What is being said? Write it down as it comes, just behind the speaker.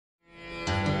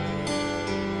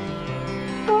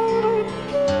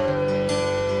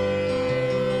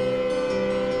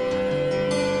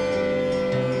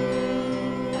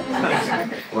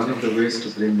the ways to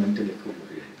bring mental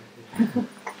equilibrium.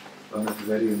 One of the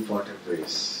very important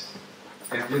ways.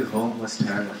 Every home must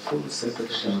have a full set of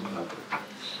Srimad Bhagavatam,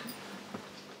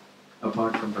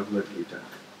 apart from Bhagavad Gita.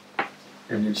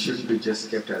 And it shouldn't be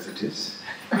just kept as it is.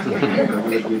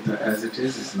 Bhagavad Gita as it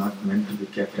is not meant to be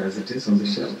kept as it is on the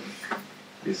shelf.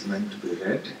 It is meant to be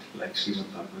read, like Srimad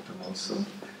Bhagavatam also.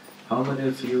 How many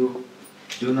of you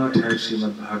do not have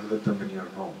Srimad Bhagavatam in your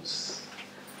homes?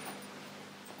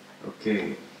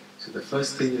 Okay, so the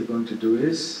first thing you're going to do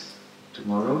is,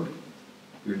 tomorrow,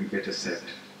 you're going to get a set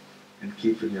and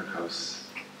keep in your house.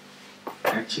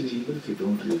 Actually, even if you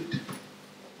don't read,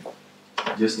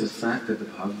 just the fact that the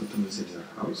Bhagavatam is in your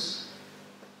house,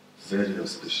 very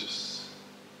auspicious.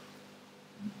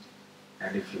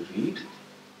 And if you read,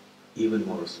 even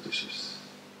more auspicious.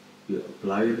 You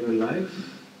apply in your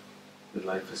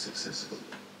life is successful.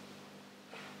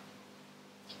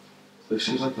 So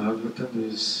Srimad Bhagavatam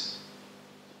is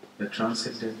the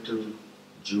transcendental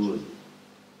jewel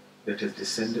that has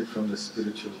descended from the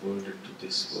spiritual world into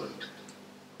this world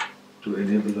to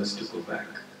enable us to go back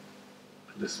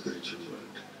to the spiritual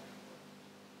world.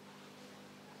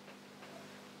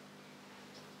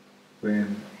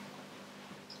 When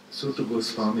Suta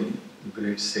Goswami, the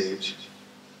great sage,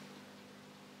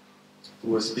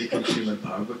 who was speaking Srimad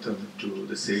Bhagavatam to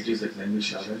the sages at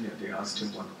Naimisharanya, they asked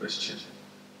him one question.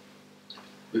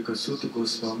 Because Suta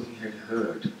Goswami had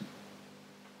heard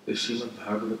the Srimad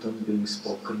Bhagavatam being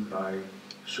spoken by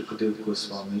Shukadev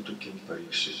Goswami to King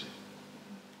Parikshit.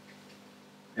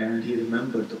 And he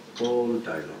remembered the whole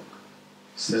dialogue.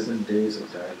 7 days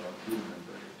of dialogue, he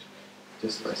remembered it.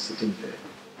 Just by sitting there.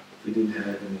 He didn't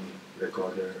have any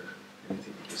recorder,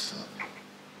 anything of the sort.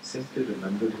 Simply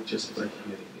remembered it just by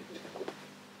hearing it.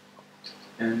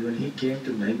 And when he came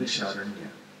to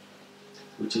Naimisharanya,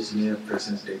 which is near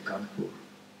present-day Kanpur,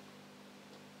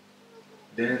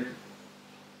 then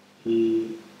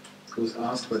he was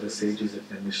asked by the sages at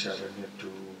Naimisharanya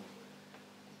to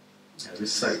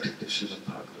recite the Srimad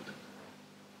Bhagavatam,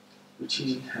 which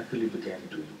he happily began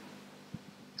doing.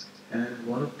 And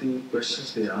one of the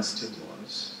questions they asked him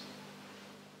was,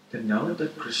 that now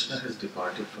that Krishna has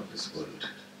departed from this world,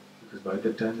 because by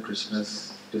the time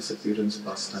Krishna's disappearance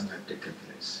pastime had taken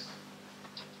place,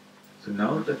 so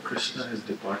now that Krishna has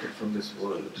departed from this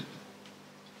world,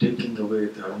 taking away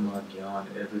dharma,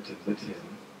 jnana, everything with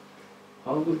him,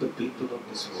 how will the people of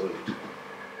this world,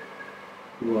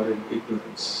 who are in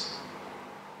ignorance,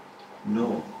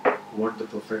 know what the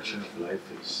perfection of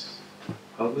life is?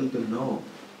 How will they know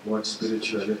what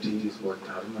spirituality is, what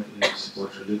dharma is,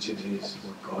 what religion is,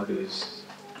 what God is,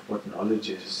 what knowledge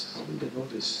is? How will they know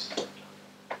this?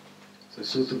 So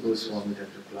Suta Goswami then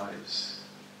replies,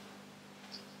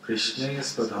 Krishne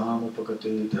spadham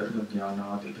upagate dharma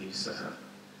jnanadibhi saha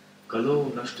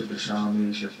kalo nashta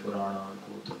drishamesha purana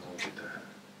kotamoditaha.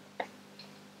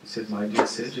 He said, my dear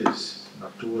sages,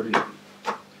 not to worry.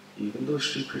 Even though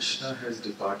Sri Krishna has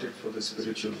departed for the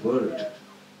spiritual world,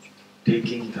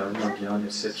 taking dharma, jnana,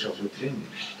 etc. with him,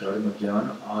 dharma,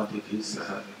 jnana, adibhi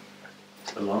saha,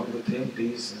 along with him,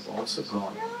 these have also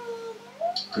gone.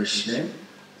 Krishna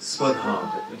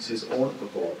swadham, that means his own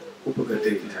abode,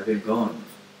 upagate, having gone,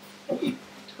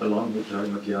 along with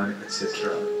dharma, jnana,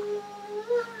 etc.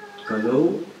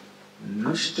 Kalo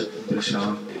nashta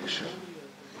drisham esha.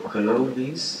 Kalo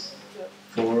means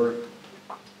for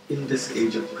in this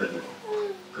age of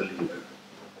Kali Yuga.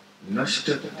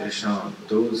 Nashta drisham,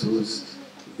 those whose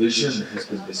vision has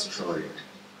been destroyed.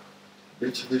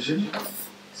 Which vision?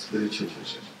 Spiritual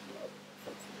vision.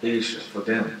 Esha, for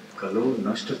them. Kalo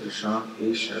nashta drisham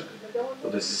esha, for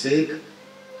the sake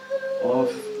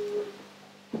of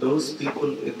those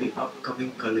people in the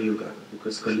upcoming Kali Yuga,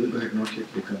 because Kali Yuga had not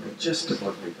yet begun, but just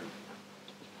about begun.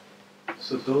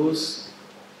 So those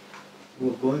who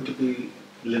are going to be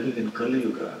living in Kali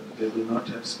Yuga, they will not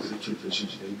have spiritual vision,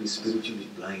 they will be spiritually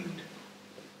blind.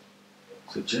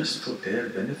 So just for their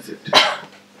benefit,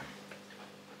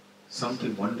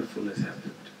 something wonderful has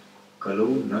happened. Kalo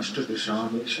nashta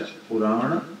dishamesha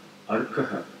purana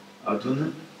arkaha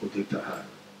adhuna uditaha.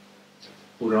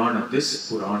 Purana, this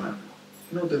Purana.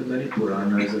 You know, there are many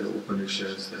Puranas, there are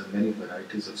Upanishads, there are many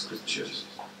varieties of scriptures.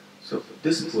 So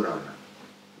this Purana,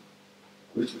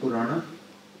 which Purana?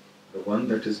 The one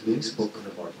that is being spoken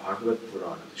about, Bhagavad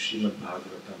Purana, the Srimad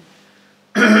Bhagavatam.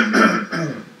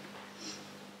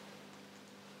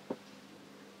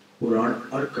 Purana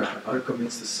Arka, Arka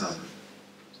means the sun.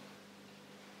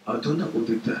 Adhuna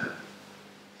Uditaha.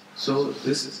 So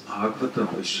this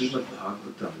Bhagavatam, the Srimad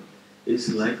Bhagavatam, is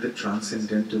like the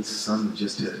transcendental sun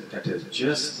that has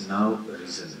just now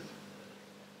risen.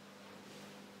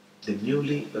 the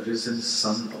newly arisen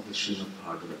son of the Srimad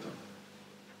Bhagavatam.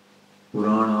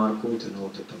 Puranarko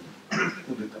Dhanotatam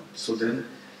Uditam. So then,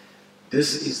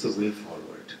 this is the way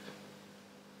forward.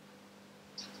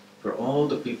 For all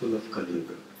the people of Kali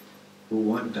Yuga who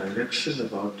want direction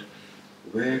about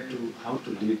how to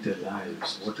lead their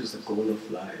lives, what is the goal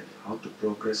of life, how to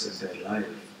progress in their life,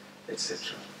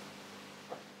 etc.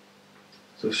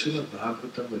 So Srimad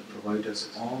Bhagavatam will provide us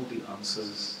all the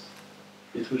answers.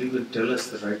 It will even tell us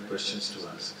the right questions to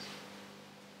ask.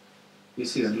 You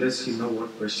see, unless you know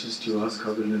what questions to ask,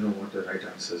 how will you know what the right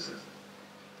answers are?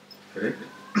 Correct?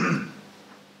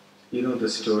 You know the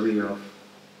story of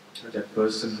that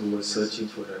person who was searching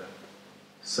for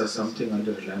something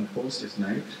under a lamppost at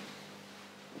night,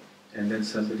 and then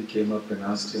somebody came up and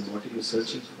asked him, "What are you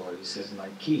searching for?" He said, "My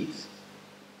keys."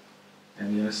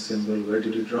 And he asked him, "Well, where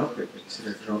did you drop it?" He said,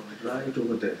 "I dropped it right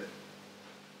over there."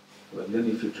 "Well, then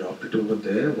if you dropped it over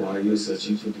there, why are you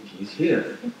searching for the keys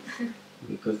here?"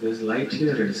 "Because there's light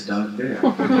here and it's dark there."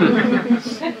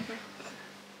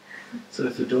 So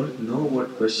if you don't know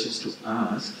what questions to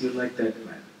ask, you're like that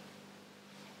man.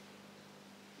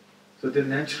 So then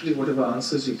naturally whatever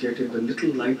answers you get in the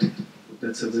little light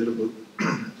that's available,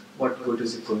 what good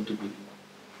is it going to be?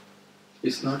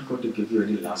 It's not going to give you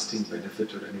any lasting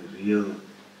benefit or any real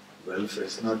welfare.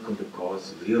 It's not going to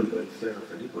cause real welfare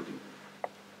of anybody.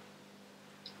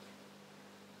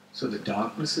 So the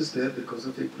darkness is there because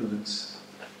of ignorance.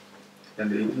 And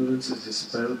the ignorance is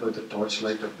dispelled by the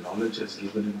torchlight of knowledge as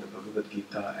given in the Bhagavad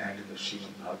Gita and in the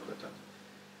Srimad Bhagavatam.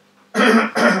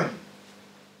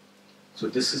 So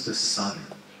this is the sun.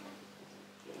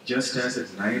 Just as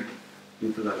at night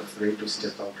people are afraid to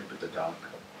step out into the dark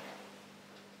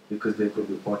because there could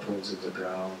be potholes in the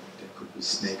ground, there could be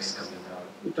snakes coming out.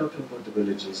 We're talking about the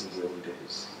villages in the old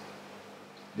days.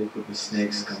 There could be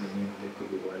snakes coming in, there could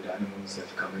be wild animals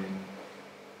that come in,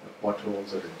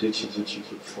 potholes or a ditch in which you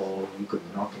could fall, you could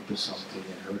knock into something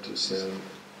and hurt yourself.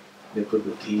 There could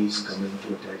be thieves coming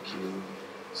to attack you.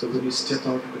 So when you step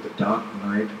out into the dark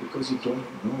night, because you don't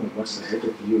know what's ahead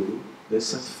of you, there's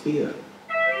some fear.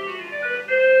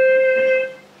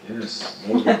 Yes,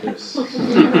 more with this.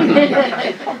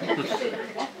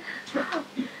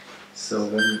 So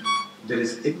when there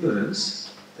is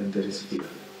ignorance, then there is fear.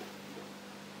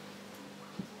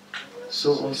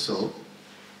 So also,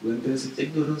 when there is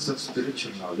ignorance of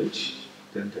spiritual knowledge,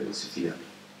 then there is fear.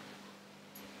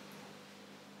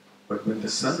 But when the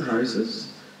sun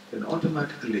rises, then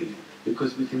automatically,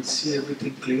 because we can see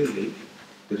everything clearly,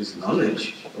 there is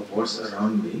knowledge of what's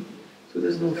around me, so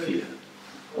there's no fear.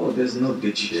 Oh, there's no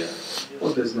ditch here.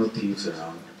 Oh, there's no thieves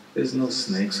around. There's no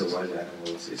snakes or wild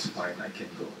animals. It's fine, I can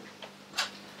go.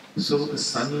 So the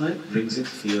sunlight brings in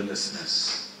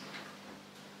fearlessness.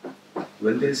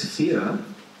 When there's fear,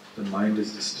 the mind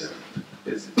is disturbed.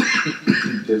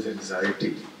 There's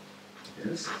anxiety.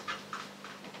 Yes?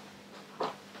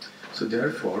 So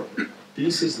therefore,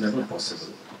 peace is never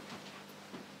possible.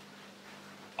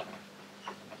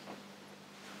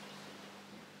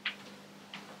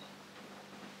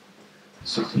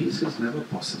 So peace is never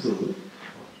possible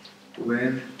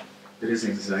when there is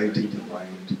anxiety in the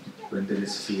mind, when there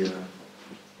is fear.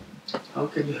 How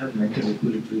can you have mental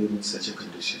equilibrium in such a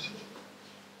condition?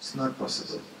 It's not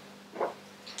possible.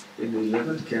 In the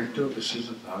 11th canto of the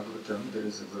Srimad Bhagavatam, there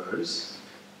is a verse,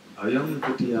 Bhayam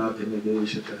Kutiya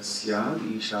Bhiniveshata Syad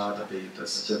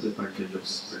Ishadapetasya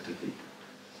Vipartayos Pratihi.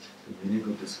 The meaning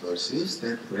of this verse is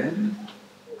that when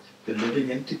the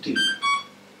living entity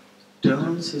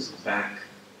turns his back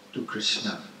to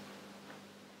Krishna,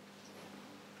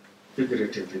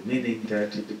 figuratively, meaning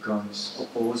that he becomes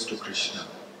opposed to Krishna,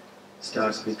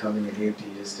 starts becoming an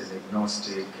atheist and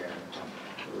agnostic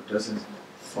and doesn't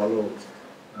follow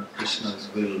Krishna's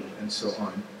will and so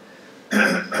on,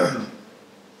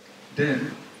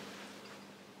 then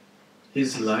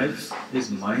his life, his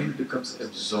mind becomes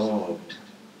absorbed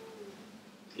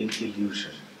in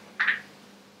illusion,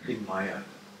 in Maya,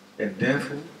 and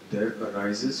therefore there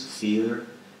arises fear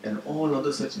and all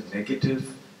other such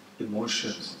negative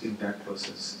emotions in that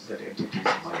entity's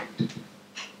mind.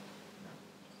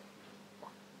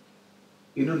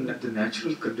 You know, the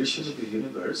natural condition of the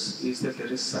universe is that there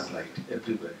is sunlight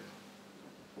everywhere.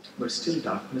 But still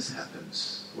darkness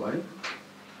happens. Why?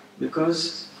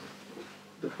 Because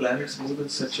the planets move in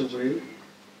such a way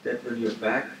that when your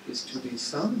back is to the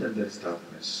sun, then there is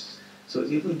darkness. So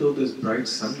even though there is bright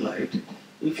sunlight,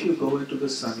 if you go into the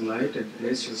sunlight and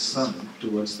place your sun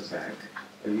towards the back,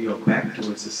 your back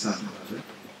towards the sun, rather,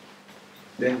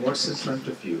 then what's in front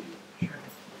of you?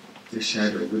 The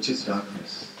shadow, which is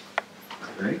darkness.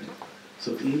 Right?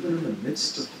 So even in the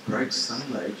midst of bright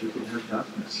sunlight, you can have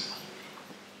darkness.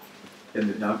 And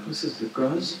the darkness is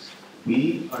because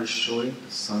we are showing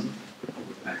the sun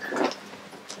back.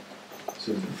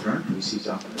 So in the front we see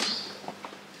darkness.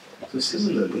 So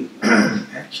similarly,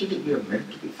 actually we are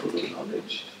meant to be full of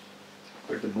knowledge.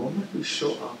 But the moment we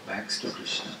show our backs to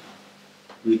Krishna,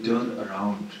 we turn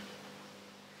around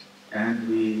and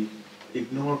we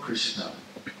ignore Krishna,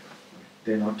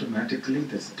 then automatically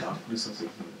there's darkness of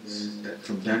ignorance. That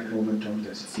from that moment on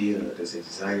there's fear, there's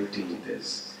anxiety,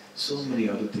 there's so many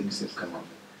other things that come up.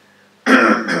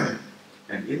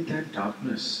 And in that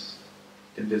darkness,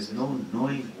 then there's no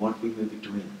knowing what we may be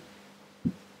doing.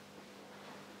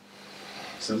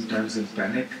 Sometimes in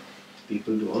panic,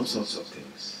 people do all sorts of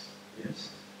things.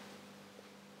 Yes?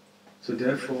 So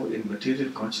therefore, in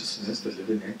material consciousness, the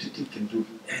living entity can do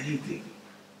anything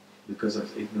because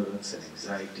of ignorance and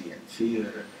anxiety and fear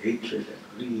and hatred and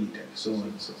greed and so on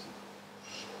and so forth.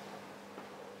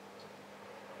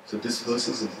 So this verse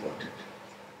is important.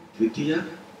 Dvitiya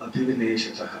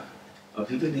abhivineshataha.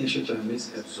 Abhivineshataha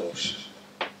means absorption.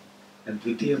 And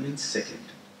Dvitiya means second.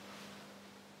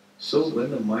 So when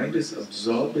the mind is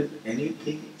absorbed in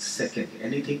anything second,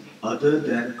 anything other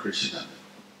than Krishna,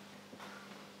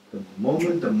 the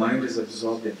moment the mind is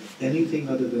absorbed in anything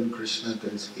other than Krishna,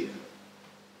 there is fear,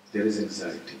 there is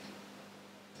anxiety,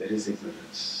 there is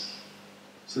ignorance.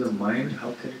 So the mind,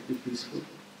 how can it be peaceful?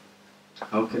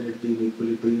 How can it be in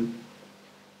equilibrium?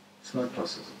 It's not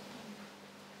possible.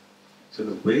 So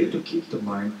the way to keep the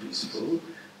mind peaceful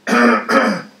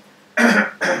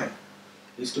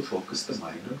is to focus the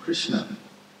mind on Krishna.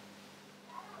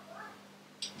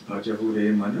 Bhajahu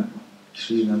re mana,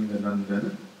 Shri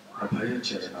Nandanandana, Abhaya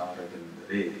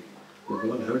Charanarvindare. You've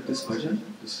all heard this bhajan,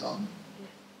 this song?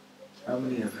 How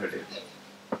many have heard it?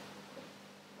 You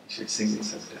should sing it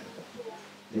sometime.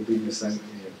 Maybe in your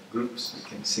groups you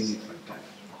can sing it one time.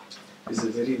 It's a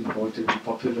very important,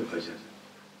 popular bhajan.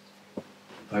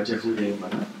 Bhajahu re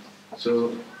mana.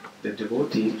 So the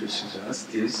devotee,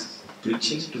 Krishnadas, is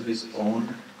preaching to his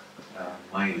own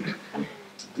mind.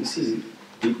 You see,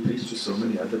 we preach to so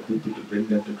many other people to bring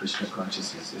them to Krishna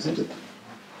consciousness, isn't it?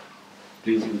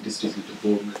 Please we distribute a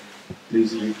book,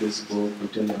 please read this book, we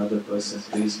tell another person,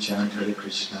 please chant Hare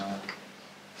Krishna.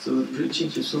 So we're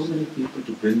preaching to so many people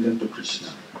to bring them to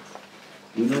Krishna.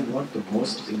 You know what the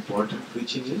most important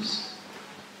preaching is?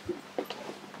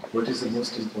 What is the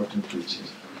most important preaching?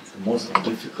 The most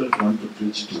difficult one to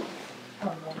preach to?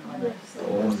 The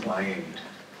own mind.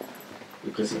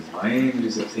 Because the mind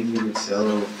is a thing in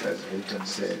itself, as Milton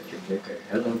said, can make a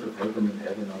hell out of heaven and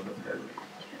heaven out of hell.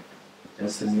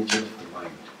 That's the nature of the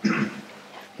mind.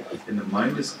 And the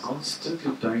mind is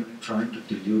constantly trying to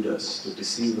delude us, to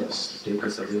deceive us, to take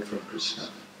us away from Krishna.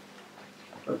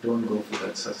 But don't go for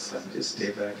that satsang, just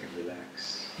stay back and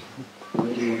relax.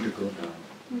 Where do you want to go now?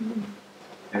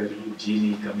 Have a little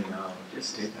genie coming out,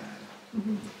 just stay back.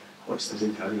 What's the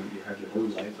big hurry? You have your whole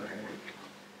life ahead.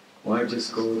 Why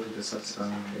just go to the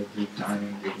satsang every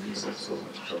time, giving yourself so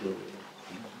much trouble?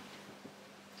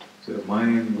 So the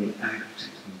mind will act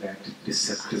in that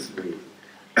deceptive way.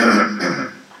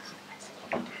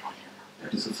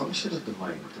 That is a function of the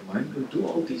mind. The mind will do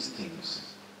all these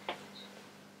things.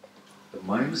 The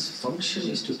mind's function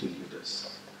is to delude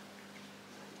us.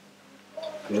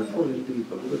 Therefore, in the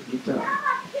Bhagavad Gita,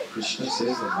 Krishna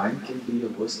says the mind can be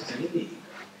your worst enemy,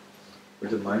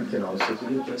 but the mind can also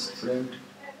be your best friend.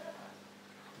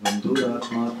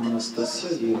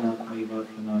 Bandhuratmatmanastasya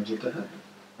yenatmaivatmana jitaha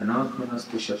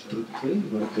anatmanastu shatrutve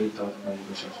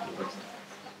vartetatmaiva shatruvat.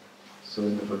 So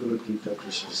in the Bhagavad Gita,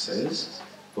 Krishna says,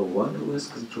 for one who has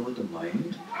controlled the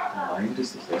mind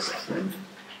is the best friend,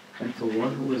 and for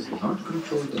one who has not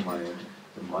controlled the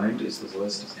mind is the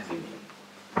worst enemy.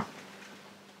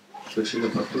 So Srila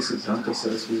Bhakti Siddhanta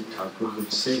Saraswati Thakur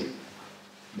would say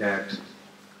that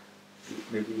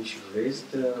maybe we should raise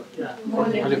the...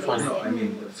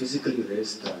 physically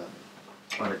raise the...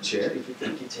 on a chair. If you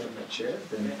take each on a chair,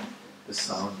 then the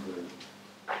sound will...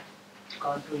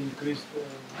 Can't we increase the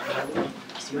volume?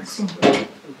 Maximum volume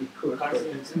would be good.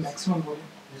 Maximum volume.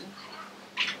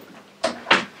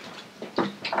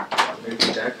 Maybe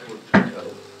that would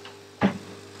help.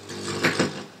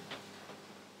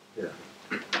 Yeah.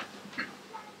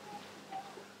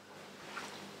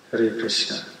 Hare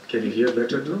Krishna. Can you hear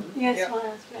better now? Yes, Yeah.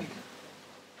 Maharaj, better.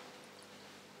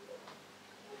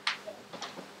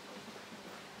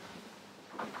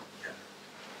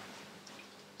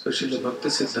 So Srila Bhakti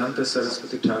Siddhanta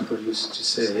Saraswati Thakur used to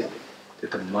say that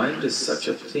the mind is such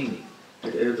a thing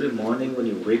that every morning when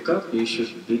you wake up, you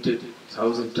should beat it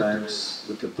 1,000 times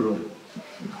with a broom.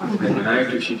 And at night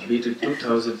you should beat it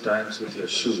 2,000 times with your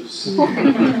shoes.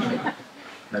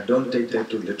 Now don't take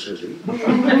that too literally.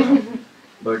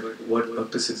 But what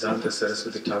Bhakti Siddhanta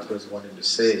Saraswati Thakur is wanting to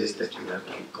say is that you have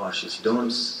to be cautious.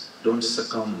 Don't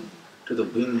succumb to the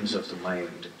whims of the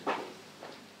mind.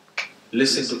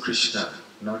 Listen to Krishna,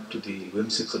 not to the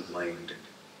whimsical mind.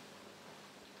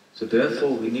 So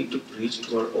therefore we need to preach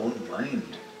to our own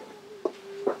mind.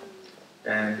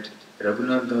 And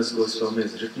Raghunath Das Goswami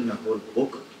has written a whole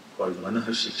book called Manaha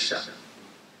Shiksha,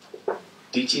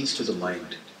 teachings to the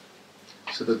mind.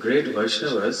 So the great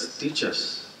Vaishnavas teach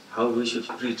us how we should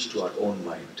preach to our own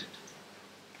mind.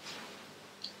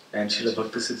 And Srila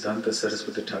Bhakti Siddhanta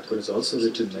Saraswati Thakur has also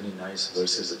written many nice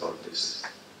verses about this.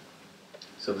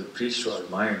 So we preach to our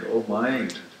mind, oh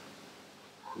mind,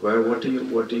 what do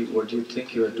you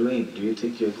think you are doing? Do you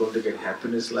think you are going to get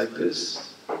happiness like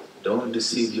this? Don't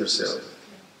deceive yourself.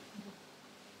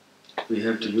 We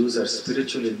have to use our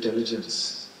spiritual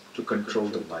intelligence to control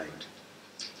the mind.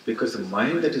 Because the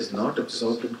mind that is not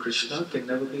absorbed in Krishna can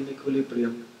never be in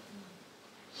equilibrium.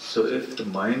 So if the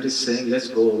mind is saying, let's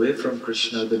go away from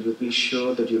Krishna, then you'll be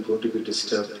sure that you're going to be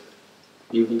disturbed.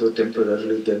 Even though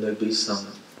temporarily there may be some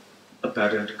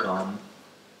apparent calm.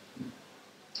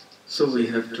 So we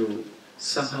have to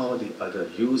somehow or the other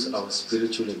use our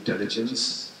spiritual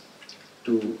intelligence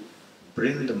to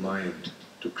bring the mind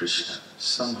to Krishna,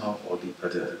 somehow or the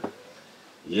other.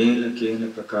 Yena kena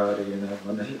prakarena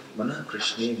manah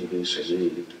Krishne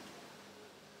niveshayet.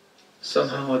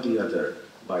 Somehow or the other,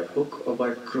 by hook or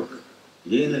by crook,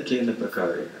 yena kena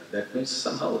prakarena, that means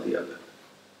somehow or the other.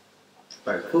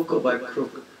 By hook or by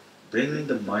crook, bring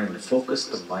the mind, focus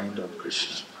the mind on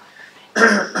Krishna.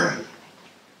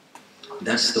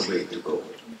 That's the way to go.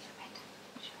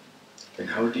 And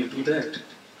how do you do that?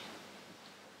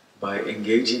 By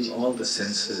engaging all the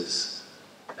senses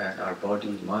and our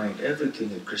body, mind, everything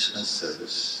in Krishna's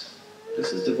service.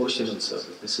 This is devotional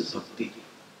service. This is bhakti.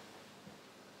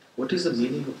 What is the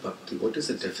meaning of bhakti? What is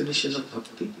the definition of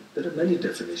bhakti? There are many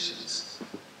definitions.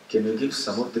 Can you give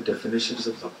some of the definitions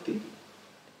of bhakti?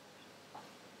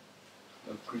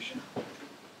 Love Krishna.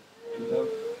 Love.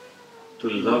 To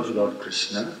love Lord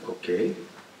Krishna, okay.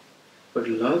 But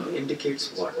love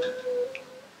indicates what?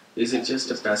 Is it just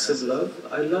a passive love?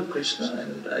 I love Krishna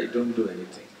and I don't do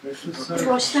anything.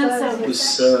 To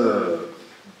serve.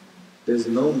 There's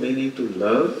no meaning to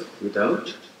love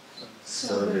without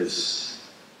service.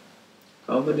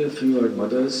 How many of you are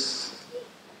mothers?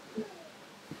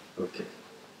 Okay.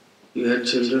 You had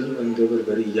children when they were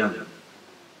very young.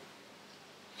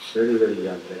 Very, very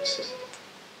young, let's say.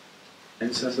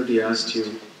 And somebody asked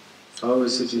you, how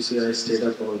is it? You say, I stayed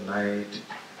up all night.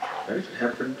 Right? It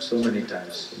happened so many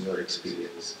times in your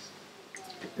experience.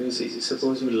 You see,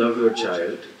 suppose you love your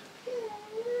child,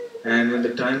 and when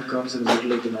the time comes in the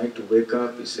middle of the night to wake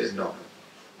up, you say, no,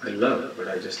 I love, but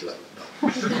I just love. No.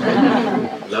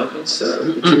 Love and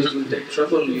serve, which means you'll take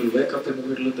trouble, you'll wake up in the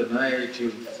middle of the night,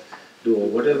 you'll do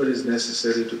whatever is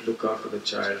necessary to look after the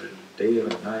child, day or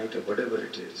night, or whatever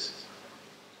it is.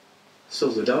 So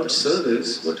without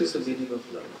service, what is the meaning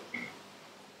of love?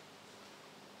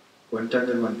 One time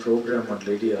in one program, one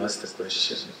lady asked the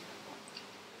question,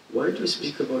 why do you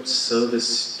speak about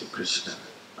service to Krishna?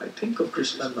 I think of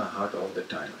Krishna in my heart all the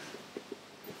time.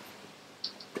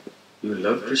 You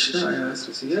love Krishna? I asked.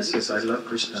 She said, yes, I love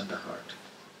Krishna in the heart.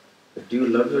 But do you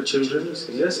love your children? I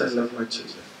said, yes, I love my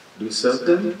children. Do you serve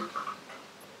them?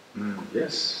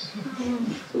 Yes.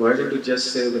 So why don't you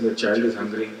just say when your child is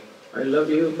hungry, I love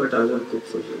you, but I won't cook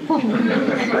for you.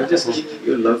 I just keep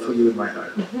your love for you in my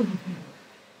heart.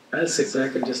 I'll sit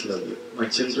back and just love you. My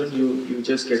children, you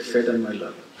just get fed on my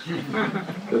love.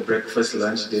 Your breakfast,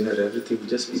 lunch, dinner, everything will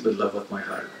just be the love of my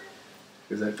heart.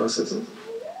 Is that possible?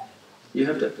 You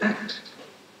have to act.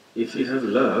 If you have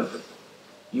love,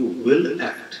 you will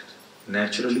act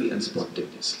naturally and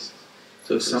spontaneously.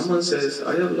 So if someone says,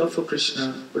 I have love for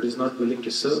Krishna, but is not willing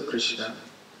to serve Krishna,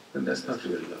 then that's not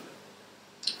real love.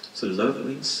 So love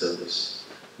means service.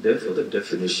 Therefore the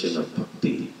definition of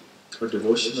bhakti or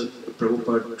devotional,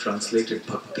 Prabhupada translated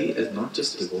bhakti as not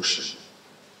just devotion.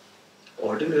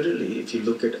 Ordinarily, if you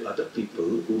look at other people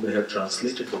who may have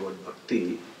translated the word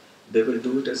bhakti, they will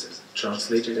do it as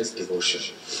translated as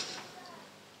devotion.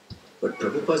 But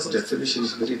Prabhupada's definition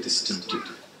is very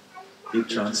distinctive. He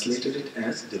translated it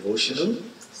as devotional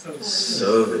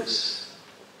service.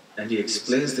 And he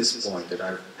explains this point that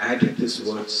I've added this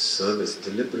word service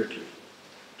deliberately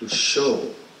to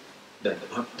show that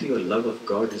bhakti or love of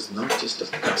God is not just a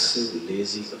passive,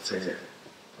 lazy affair.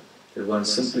 That one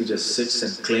simply just sits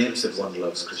and claims that one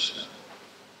loves Krishna.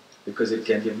 Because it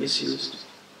can be misused.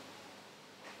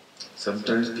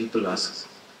 Sometimes people ask,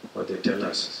 or they tell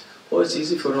us, oh, it's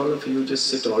easy for all of you, just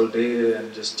sit all day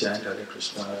and just chant Hare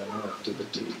Krishna, no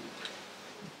activity.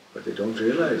 But they don't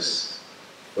realize.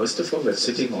 First of all, that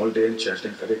sitting all day and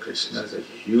chanting Hare Krishna is a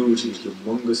hugely,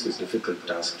 humongously difficult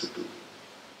task to do.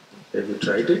 Have you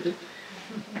tried it?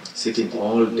 Sitting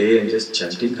all day and just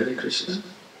chanting Hare Krishna?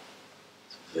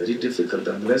 Very difficult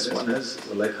unless one has,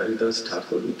 like Haridas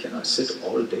Thakur, we cannot sit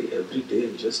all day, every day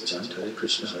and just chant Hare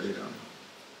Krishna, Hare Ram.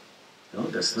 No,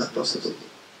 that's not possible.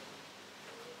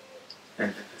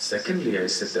 And secondly, I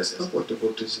said, that's not what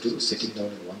devotees do, sitting down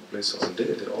in one place all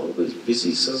day. They're always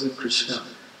busy serving Krishna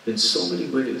in so many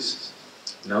ways.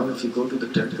 Now if you go to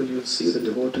the temple, you'll see the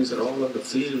devotees are all on the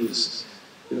fields,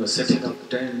 setting up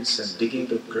tents and digging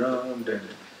the ground and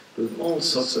doing all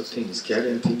sorts of things,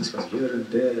 carrying things from here and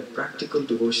there, practical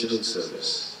devotional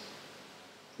service.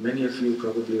 Many of you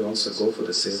probably also go for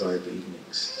the seva in the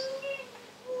evenings.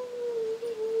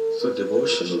 So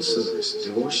devotional service,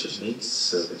 devotion means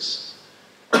service.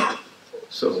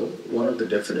 So one of the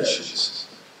definitions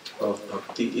of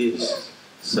bhakti is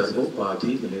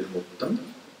sarvopadhi vinirmuktam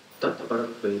tat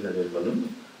paratvena nirmalam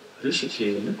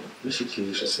rishikena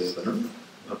rishikesha sevanam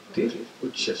bhaktir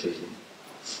uchyate.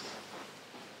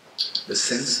 The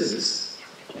senses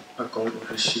are called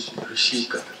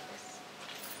rishika,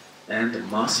 and the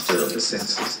master of the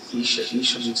senses, Isha.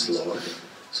 Isha means Lord.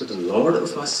 So the Lord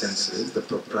of our senses, the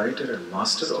proprietor and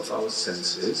master of our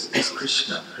senses is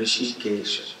Krishna,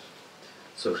 Rishikesha.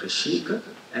 So Rishika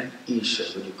and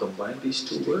Isha, when you combine these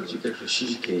two words, you get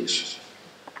Rishikesha.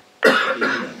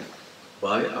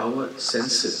 By our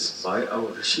senses, by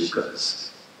our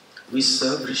Rishikas, we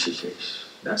serve Rishikesh.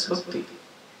 That's bhakti.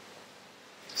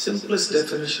 Simplest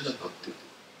definition of bhakti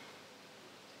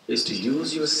is to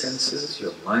use your senses,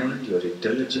 your mind, your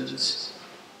intelligence,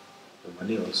 your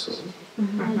money also,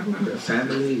 your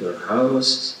family, your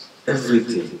house,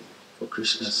 everything for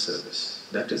Krishna's service.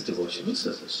 That is devotional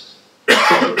service.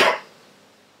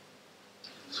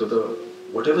 So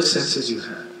whatever senses you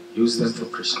have, use them for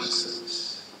Krishna's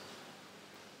service.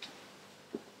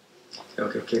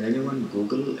 Okay, can anyone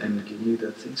Google and give me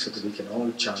the thing so that we can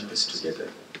all chant this together?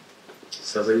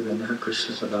 Savai Manaha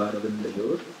Krishna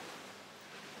Padaravindayor.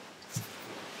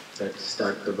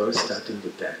 Start the verse starting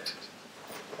with that.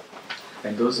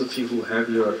 And those of you who have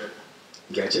your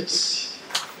gadgets,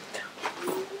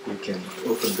 you can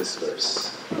open this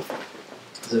verse.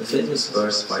 It's a famous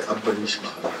verse by Ambarish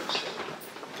Maharaj.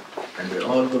 And we're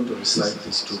all going to recite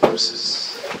these two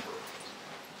verses.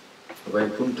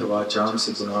 Vaikuntha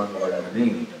Vachamsi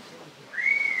Gunarvaranane.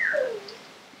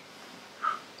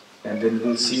 And then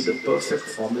we'll see the perfect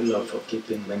formula for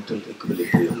keeping mental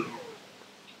equilibrium.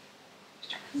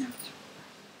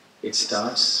 It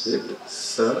starts with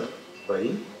Sa,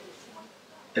 Vai,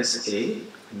 S-A,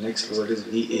 next word is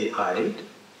V-A-I,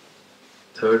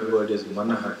 third word is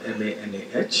Manaha,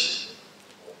 M-A-N-A-H,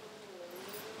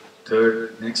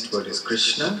 next word is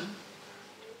Krishna,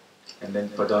 and then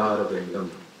Padaravindam.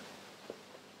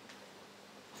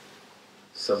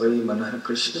 Savai Manaha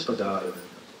Krishna Padaravindam.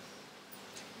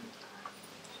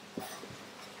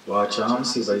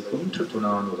 Vachamsi Vaikuntha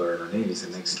Punanuvarnane is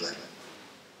the next line.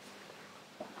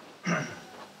 Do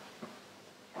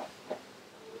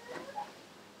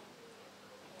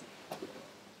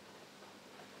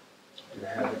you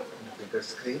have it on a bigger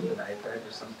screen, an iPad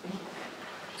or something?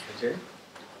 Vijay?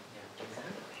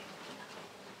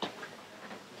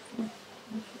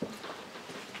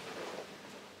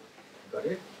 Got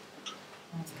it?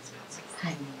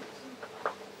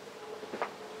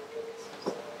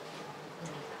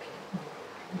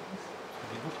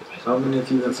 How many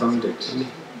of you have found it?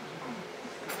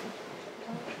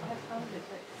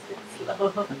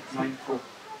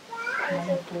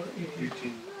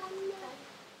 18.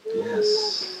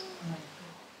 Yes.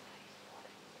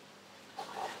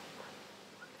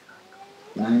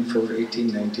 9, 4,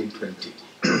 18, 19, 20.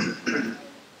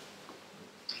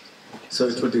 So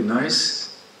it would be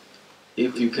nice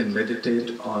if you can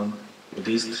meditate on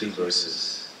these three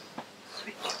verses.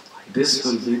 This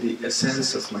will be the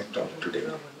essence of my talk today.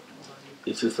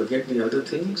 If you forget the other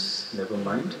things, never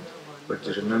mind, but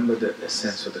you remember the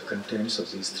essence or the contents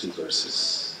of these three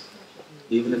verses.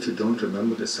 Even if you don't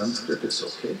remember the Sanskrit, it's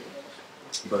okay,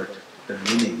 but the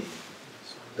meaning,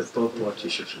 the purport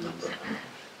you should remember.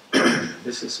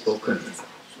 This is spoken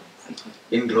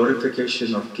in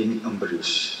glorification of King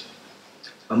Ambarish.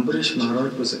 Ambarish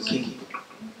Maharaj was a king,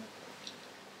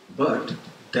 but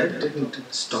that didn't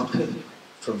stop him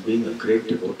from being a great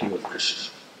devotee of Krishna.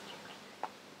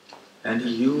 And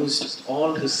he used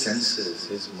all his senses,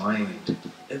 his mind,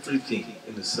 everything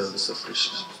in the service of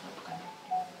Krishna.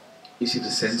 You see the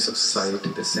sense of sight,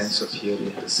 the sense of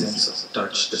hearing, the sense of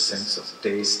touch, the sense of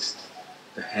taste,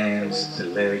 the hands, the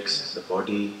legs, the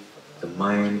body, the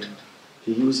mind,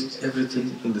 He used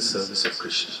everything in the service of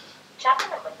Krishna.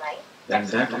 And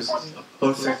that was a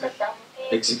perfect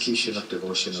execution of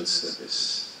devotional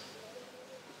service.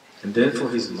 And therefore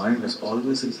his mind was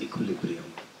always in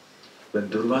equilibrium. When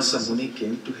Durvasa Muni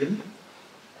came to him,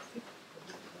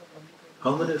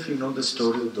 how many of you know the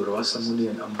story of Durvasa Muni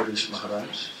and Ambarish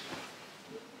Maharaj?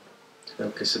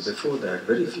 Okay, so before that,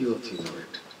 very few of you know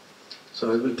it.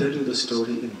 So I will tell you the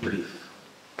story in brief.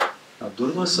 Now,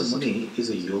 Durvasa Muni is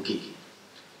a yogi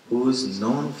who is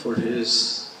known for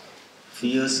his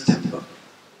fierce temper.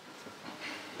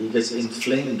 He gets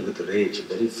inflamed with rage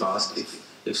very fast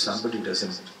if somebody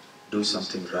doesn't do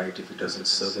something right, if he doesn't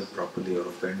serve him properly or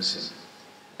offends him.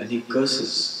 And he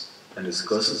curses, and his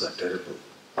curses are terrible.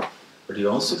 But he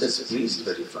also gets pleased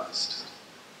very fast.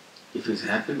 If he's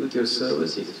happy with your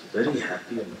service, he is very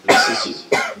happy and blesses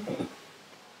you.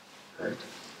 Right?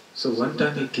 So one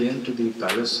time he came to the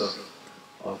palace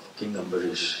of King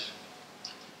Ambarish.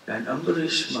 And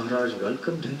Ambarish Maharaj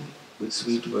welcomed him with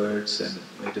sweet words and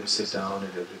made him sit down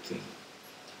and everything.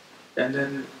 And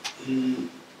then the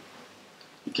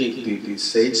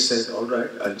sage said, all right,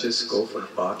 I'll just go for a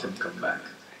bath and come back.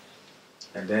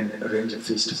 And then arrange a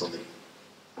feast for me.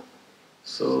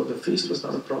 So the feast was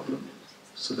not a problem.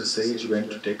 So the sage went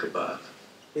to take a bath.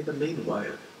 In the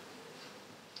meanwhile,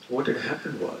 what had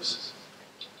happened was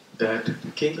that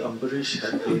King Ambarish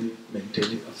had been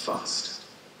maintaining a fast.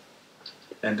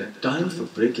 And the time for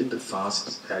breaking the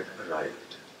fast had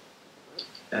arrived.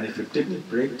 And if it didn't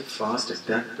break the fast at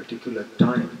that particular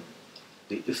time,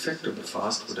 the effect of the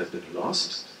fast would have been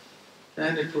lost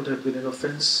and it would have been an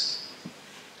offense.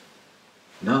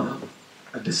 Now,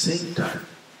 at the same time,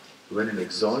 when an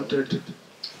exalted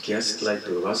guest like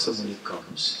Durvasa Muni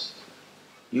comes,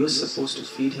 you are supposed to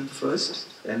feed him first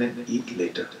and then eat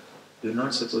later. You're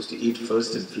not supposed to eat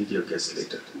first and feed your guest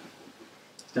later.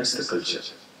 That's the culture.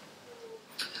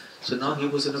 So now he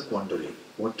was in a quandary.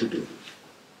 What to do?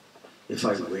 If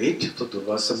I wait for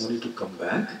Durvasa Muni to come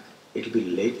back, it will be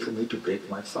late for me to break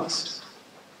my fast.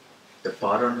 The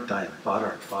Paran time,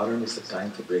 Paran is the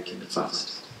time for breaking the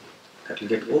fast. That will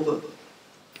get over.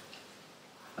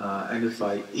 And if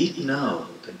I eat now,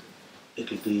 then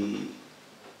it will be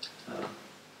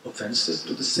offensive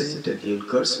to the saint and he will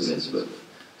curse me as well.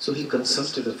 So he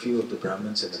consulted a few of the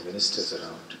Brahmins and the ministers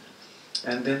around.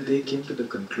 And then they came to the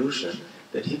conclusion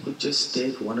that he could just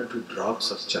take 1 or 2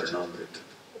 drops of Charanamrita,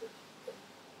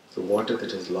 the water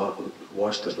that has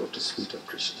washed the lotus feet of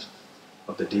Krishna,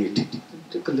 of the deity.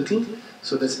 Take a little,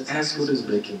 so that's as good as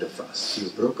breaking the fast.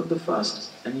 You've broken the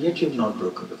fast, and yet you've not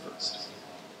broken the fast.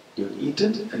 You've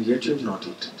eaten, and yet you've not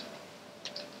eaten.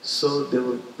 So they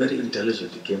were very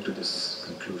intelligent, he came to this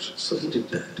conclusion. So he did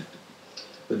that.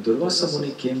 When Durvasa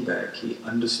Muni came back, he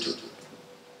understood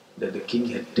that the king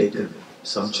had taken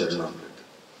some Charanamrita.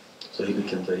 So he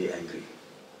became very angry.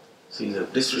 So you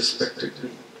have disrespected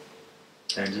me,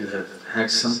 and you have had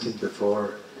something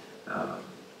before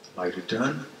my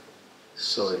return.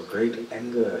 So in great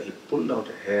anger, he pulled out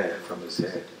a hair from his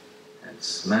head and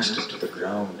smashed it to the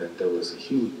ground, and there was a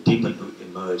huge demon who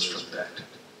emerged from that.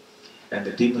 And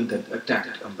the demon then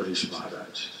attacked Ambarish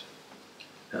Maharaj.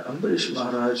 Now Ambarish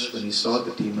Maharaj, when he saw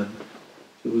the demon,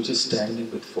 he was just standing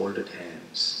with folded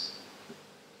hands.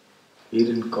 He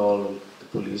didn't call the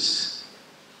police,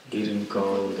 he didn't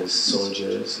call the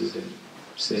soldiers, he didn't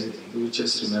say anything. He was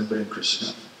just remembering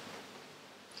Krishna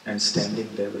and standing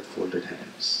there with folded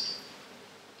hands.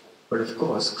 But of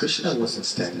course, Krishna wasn't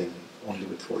standing only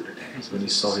with folded hands. When he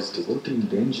saw his devotee in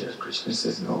danger, Krishna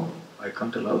said, no, I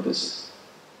can't allow this.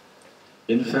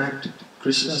 In fact,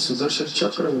 Krishna's Sudarshan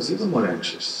Chakra was even more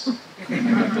anxious.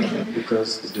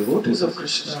 Because the devotees of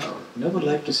Krishna never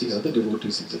like to see other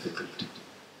devotees in difficulty.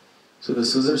 So the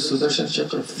Sudarshan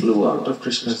Chakra flew out of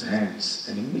Krishna's hands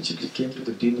and immediately came to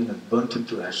the demon and burnt him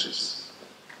to ashes.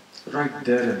 Right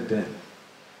there and then.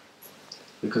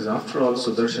 Because after all,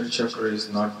 Sudarshan Chakra is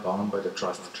not bound by the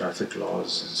traffic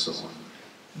laws and so on.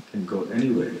 It can go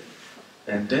anywhere.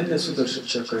 And then the Sudarshan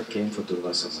Chakra came for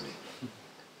Durvasa Muni.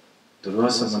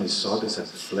 Durvasa Muni saw this and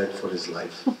fled for his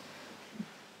life.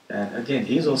 And again,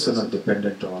 he is also not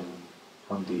dependent on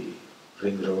the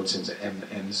ring roads and the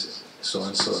MNs,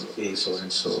 so-and-so, A,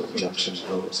 so-and-so, junction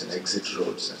roads and exit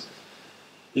roads. And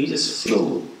he just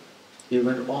flew. He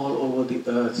went all over the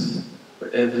earth,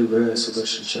 but everywhere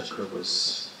Sudarshan Chakra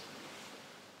was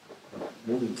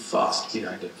moving fast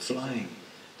behind him, flying.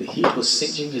 The heat was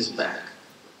singeing his back.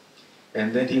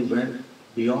 And then he went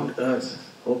beyond earth,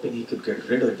 hoping he could get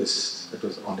rid of this that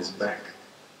was on his back.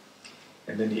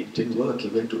 And then it didn't work. He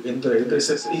went to Indra. Indra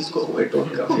said, please go away,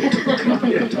 don't come here, don't come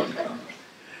here, don't come.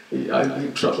 I'll be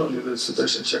in trouble with the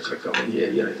Sudarshan Chakra coming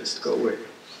here, just go away.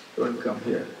 don't come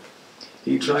here.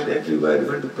 He tried everywhere. He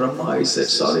went to Brahma, he said,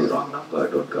 sorry, wrong number,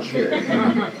 don't come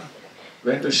here.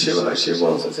 Went to Shiva, Shiva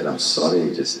also said, I'm sorry,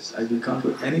 we can't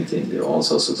do anything. They all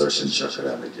saw Sudarshan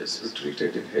Chakra and they just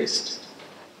retreated in haste.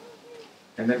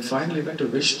 And then finally went to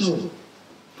Vishnu.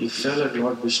 He fell at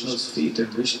Lord Vishnu's feet and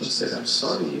Vishnu said, I'm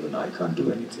sorry, even I can't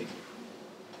do anything.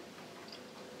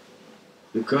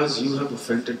 Because you have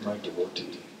offended my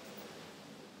devotee.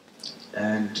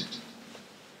 And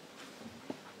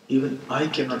even I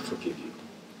cannot forgive you.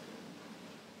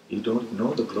 You don't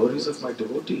know the glories of my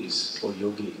devotees, O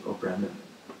yogi, O Brahmin.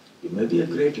 You may be a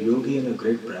great yogi and a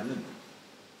great Brahmin,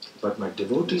 but my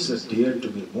devotees are dear to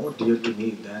me, more dear to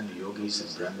me than yogis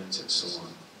and Brahmins and so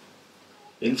on.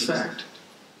 In fact,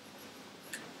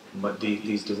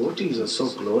 these devotees are so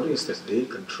glorious that they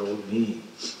control me.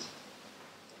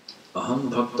 Aham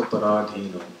bhakta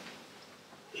paradhino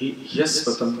yas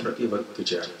svatantra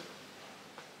ivatvija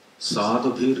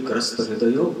sadhubhir grasta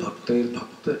hridayo bhakte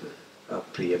bhakta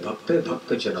priya bhakta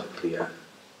bhakta jana priya.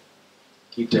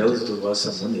 He tells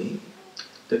Durvasa Muni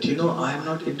that, I am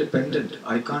not independent.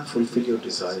 I can't fulfill your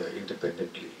desire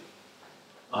independently.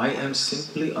 I am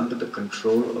simply under the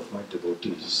control of my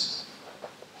devotees.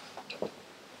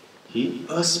 He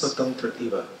asvatantra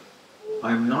iva.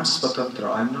 I am not svatantra.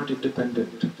 I am not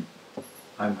independent.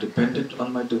 I am dependent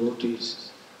on my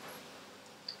devotees.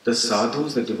 The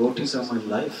sadhus, the devotees are my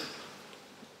life.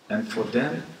 And for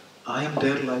them, I am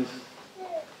their life.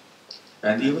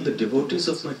 And even the devotees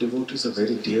of my devotees are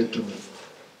very dear to me.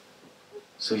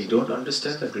 So you don't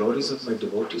understand the glories of my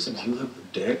devotees and you have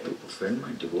dared to offend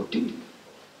my devotee.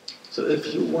 So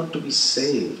if you want to be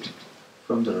saved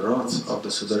from the wrath of the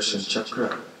Sudarshan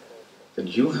Chakra, then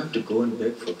you have to go and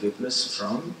beg forgiveness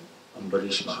from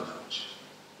Ambarish Maharaj,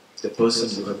 the person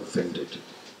you have offended.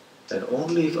 And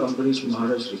only if Ambarish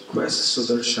Maharaj requests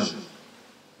Sudarshan,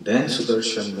 then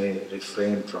Sudarshan may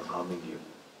refrain from harming you.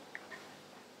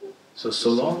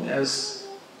 So long as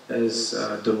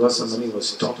Durvasa Muni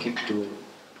was talking to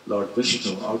Lord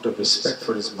Vishnu out of respect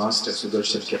for his master,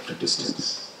 Sudarshan kept a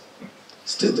distance.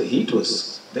 Still the heat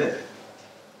was there.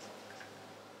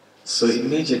 So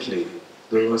immediately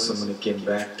Durvasa Muni came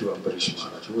back to Ambarish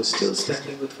Maharaj, who was still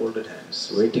standing with folded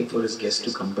hands, waiting for his guest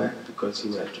to come back because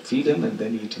he had to feed him and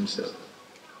then eat himself.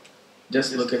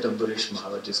 Just look at Ambarish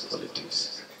Maharaj's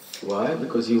qualities. Why?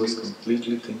 Because he was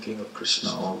completely thinking of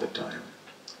Krishna all the time.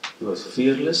 He was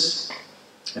fearless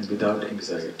and without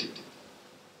anxiety.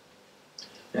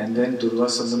 And then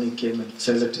Durvasa Muni came and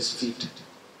fell at his feet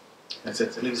and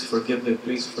said, please forgive me,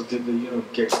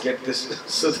 get this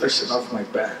Sudarshan off my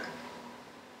back.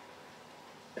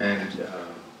 And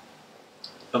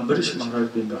Ambarish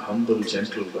Maharaj, being a humble,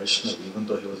 gentle Vaishnava, even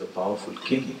though he was a powerful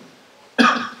king,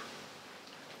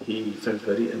 he felt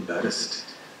very embarrassed.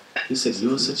 He said,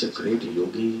 you are such a great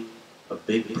yogi, a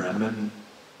big Brahmin,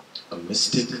 a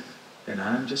mystic, and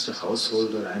I am just a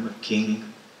householder, I am a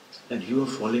king, and you are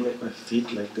falling at my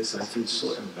feet like this. I feel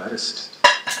so embarrassed.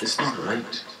 It's not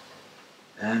right.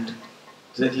 And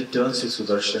then he turns to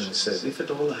Sudarshan and says, if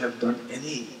at all I have done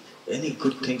any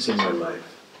good things in my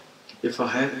life, if I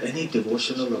have any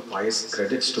devotional or pious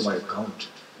credits to my account,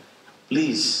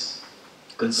 please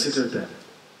consider them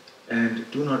and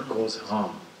do not cause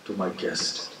harm to my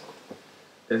guest.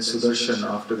 Then Sudarshan,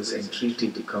 after this entreaty,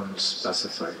 becomes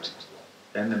pacified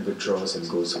and then withdraws and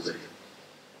goes away.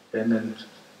 And then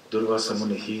Durvasa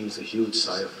Muni heaves a huge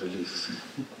sigh of relief.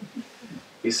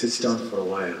 He sits down for a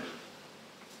while.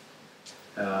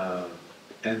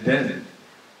 And then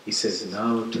he says,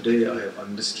 now today I have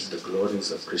understood the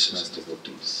glories of Krishna's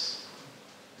devotees.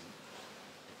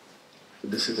 So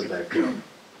this is the background.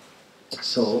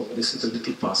 So this is a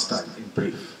little pastime in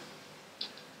brief.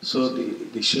 So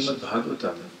the Srimad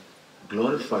Bhagavatam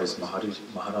glorifies Maharaj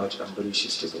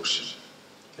Ambarish's devotion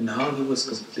and how he was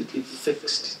completely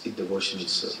fixed in devotional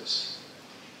service.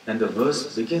 And the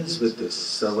verse begins with this,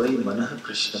 Savai Manaha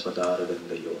Krishna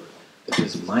Padaravindayor, that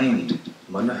his mind,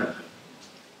 Manaha,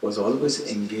 was always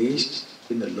engaged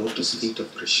in the lotus feet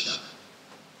of Krishna.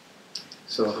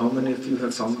 So how many of you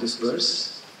have found this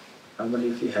verse? How many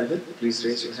of you have it? Please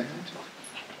raise your hand.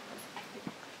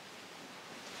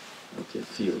 Okay,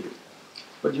 few.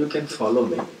 But you can follow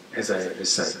me as I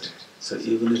recite. So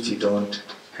even if you don't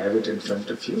have it in front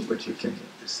of you, but you can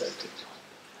recite it.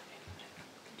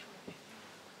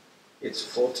 It's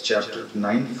 4th chapter,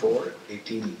 9, 4,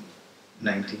 18,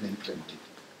 19 and 20.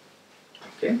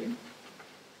 Okay?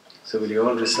 So will you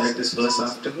all recite this verse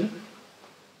after me?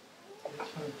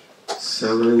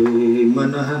 Savai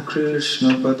Manaha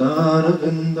Krishna Padara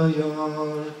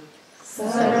Vindayor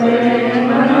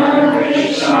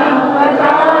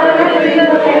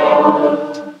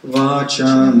Vacham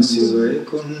वाचांसि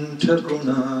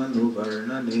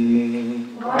वैकुण्ठगुणानुवर्णने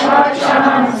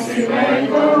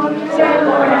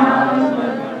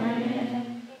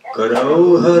करौ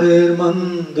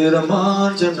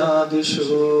हरेर्मन्दिरमार्जनादिषु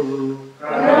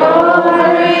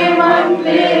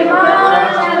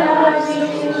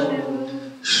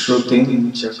श्रुतिं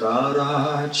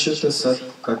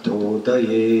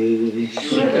चकाराच्युतसत्कथोदये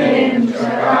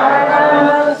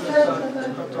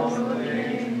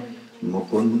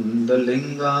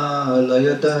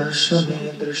मुकुन्दलिङ्गालयदर्शने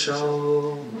दृशौ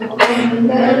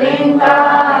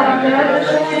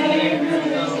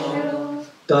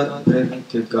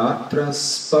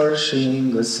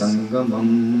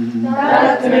तद्भृत्यगात्रस्पर्शिङ्गसङ्गमम्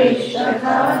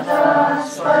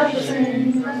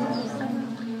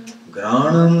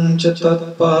घ्राणं च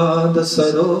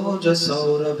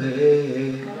तत्पादसरोजसौरभे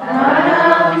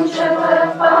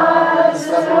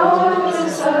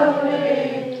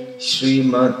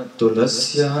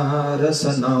श्रीमत्तुलस्या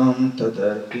रसनां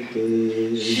तदर्पिते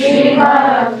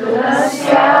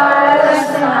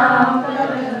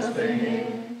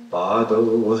पादौ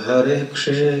हरे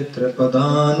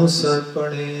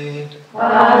क्षेत्रपदानुसर्पणे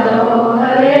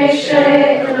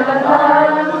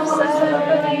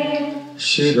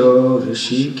शिरो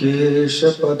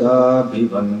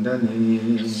ऋषिकेशपदाभिवन्दने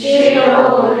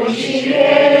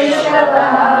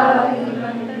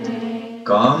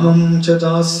कामं च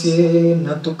दास्ये न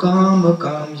तु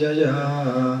कामकाम्यया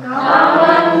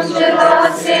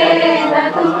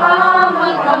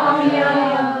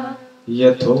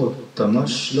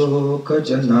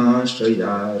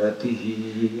यथोत्तमश्लोकजनाश्रया रतिः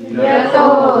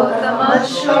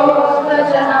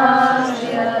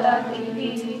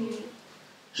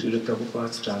Srila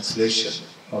Prabhupada's translation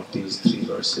of these three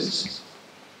verses.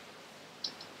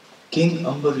 King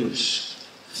Ambarish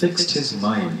fixed his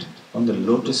mind on the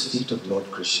lotus feet of Lord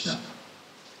Krishna,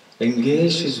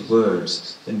 engaged his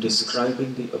words in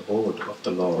describing the abode of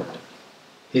the Lord,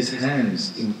 his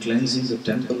hands in cleansing the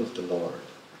temple of the Lord,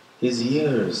 his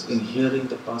ears in hearing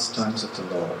the pastimes of the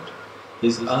Lord,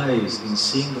 his eyes in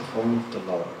seeing the form of the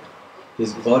Lord,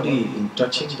 his body in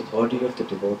touching the body of the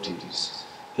devotees,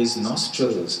 his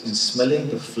nostrils in smelling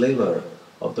the flavor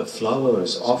of the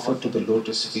flowers offered to the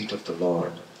lotus feet of the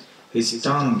Lord, his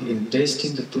tongue in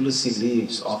tasting the tulasi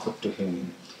leaves offered to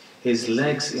him, his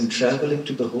legs in traveling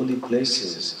to the holy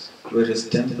places where his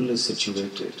temple is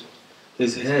situated,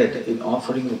 his head in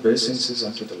offering obeisances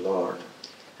unto the Lord,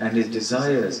 and his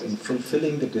desires in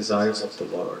fulfilling the desires of the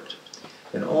Lord.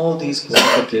 And all these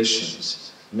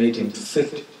qualifications made him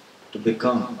fit to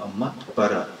become a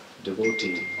matpara,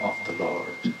 devotee of the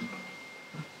Lord.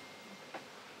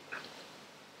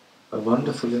 A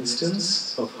wonderful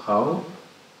instance of how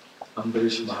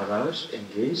Ambarish Maharaj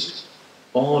engaged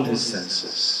all his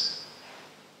senses.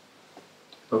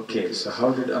 Okay, so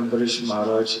how did Ambarish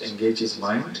Maharaj engage his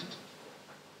mind?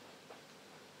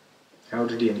 How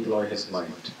did he employ his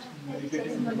mind?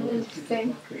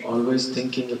 Always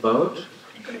thinking about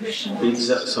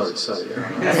pizza,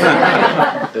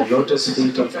 the lotus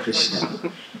feet of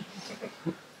Krishna.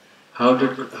 How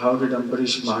did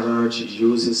Ambarish Maharaj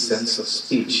use his sense of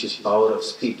speech, his power of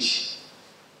speech?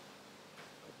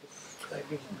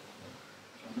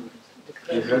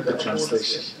 You heard the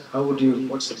translation.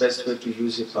 What's the best way to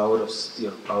use your power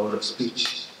of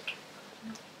speech?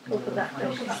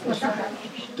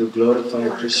 To glorify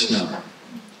Krishna.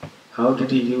 How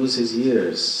did he use his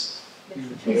ears? To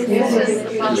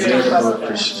hear about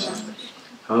Krishna.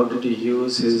 How did he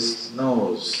use his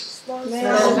nose?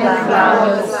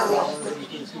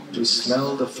 To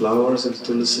smell the flowers and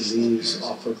tulasi leaves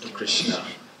offered to Krishna.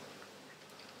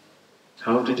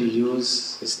 How did he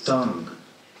use his tongue?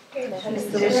 To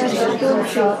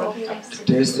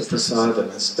taste the prasadam,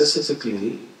 and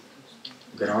specifically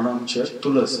Granam cha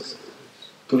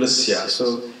tulasya.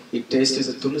 So he tasted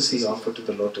the tulasi offered to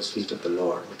the lotus feet of the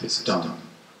Lord with his tongue.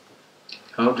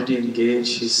 How did he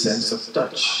engage his sense of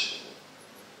touch?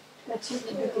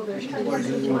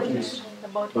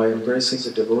 By embracing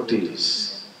the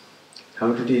devotees.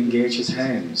 How did he engage his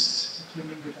hands?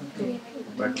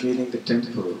 By cleaning the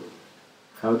temple.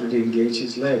 How did he engage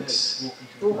his legs?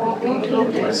 By walking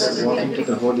to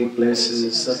the holy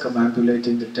places,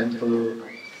 circumambulating the temple,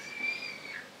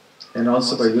 and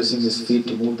also by using his feet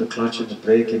to move the clutch and the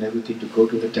brake and everything to go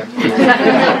to the temple.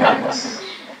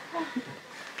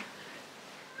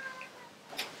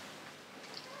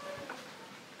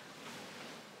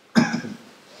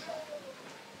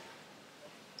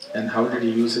 And how did he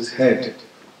use his head?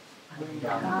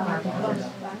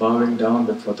 Bowing down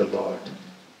before the Lord.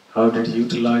 How did he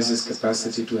utilize his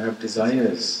capacity to have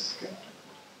desires?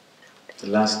 The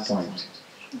last point.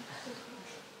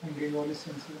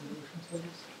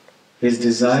 His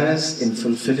desires in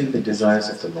fulfilling the desires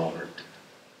of the Lord.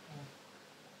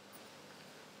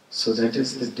 So that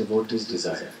is the devotee's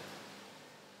desire,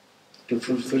 to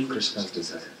fulfill Krishna's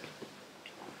desire.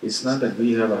 It's not that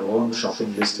we have our own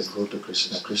shopping list and go to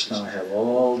Krishna. Krishna, I have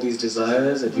all these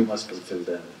desires and you must fulfill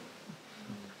them.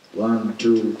 1,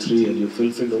 2, 3, and you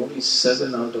fulfilled only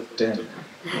 7 out of 10.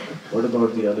 What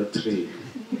about the other 3?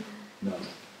 No.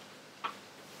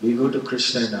 We go to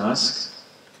Krishna and ask,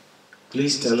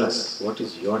 please tell us what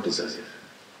is your desire,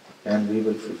 and we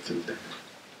will fulfill that.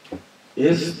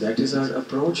 If that is our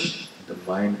approach, the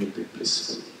mind will be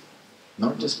blissful,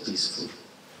 not just peaceful.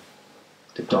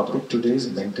 The topic today is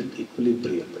mental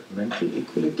equilibrium, but mental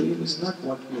equilibrium is not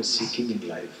what we are seeking in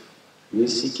life. We are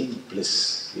seeking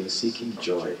bliss, we are seeking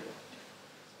joy.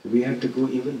 We have to go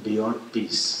even beyond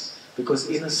peace, because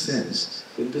in a sense,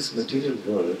 in this material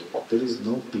world, there is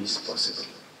no peace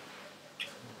possible.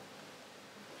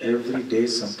 Every day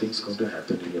something's going to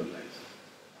happen in your life,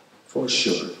 for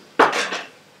sure.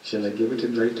 Shall I give it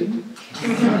in writing?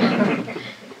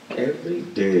 Every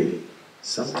day,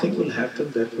 something will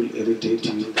happen that will irritate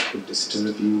you, that will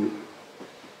disturb you.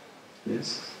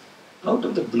 Yes? Out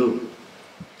of the blue,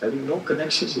 having no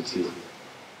connection with you.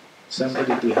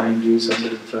 Somebody behind you,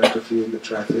 somebody in front of you in the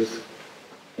traffic,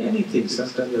 anything.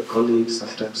 Sometimes your colleagues,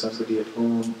 sometimes somebody at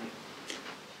home.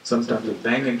 Sometimes you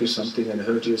bang into something and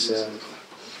hurt yourself.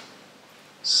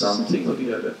 Something or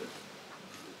the other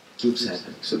keeps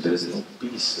happening. So there is no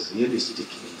peace really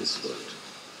sticking in this world.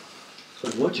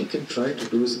 But what you can try to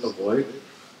do is avoid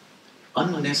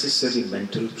unnecessary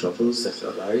mental troubles that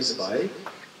arise by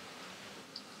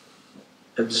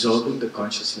absorbing the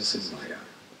consciousness in Maya.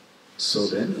 So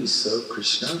then we serve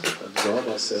Krishna, absorb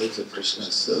ourselves in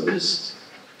Krishna's service,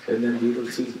 and then we will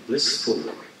feel blissful.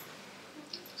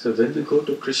 So when we go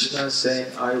to Krishna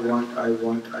saying, I want, I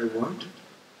want, I want,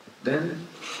 then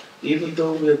even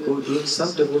though we are doing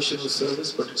some devotional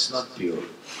service, but it's not pure.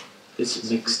 It's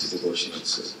mixed devotional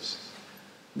service.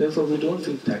 Therefore we don't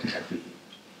feel that happy.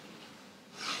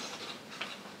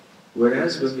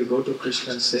 Whereas when we go to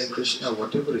Krishna and say, Krishna,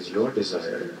 whatever is your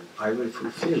desire, I will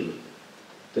fulfill,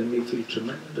 then we feel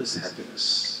tremendous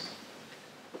happiness,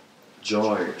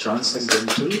 joy,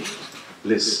 transcendental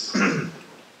bliss.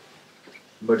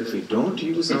 But if we don't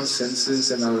use our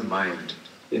senses and our mind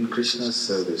in Krishna's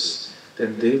service,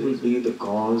 then they will be the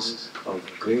cause of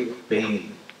great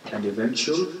pain and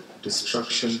eventual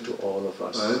destruction to all of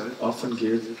us. I often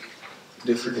give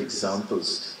different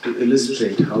examples to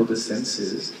illustrate how the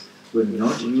senses, when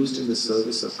not used in the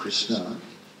service of Krishna,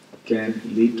 can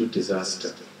lead to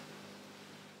disaster.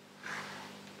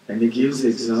 And he gives the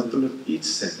example of each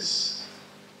sense.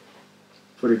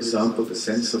 For example, the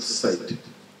sense of sight.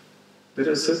 There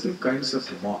are certain kinds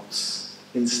of moths,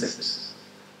 insects,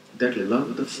 that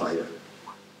love the fire.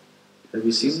 Have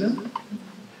you seen them?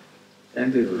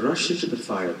 And they rush into the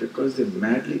fire because they're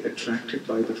madly attracted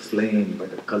by the flame, by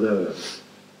the color.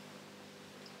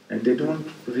 And they don't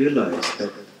realize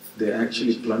that they're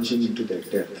actually plunging into their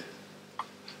death.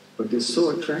 But they're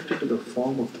so attracted to the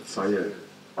form of the fire,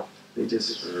 they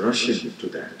just rush into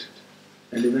that.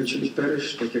 And eventually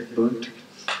perish, they get burnt.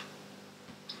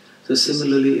 So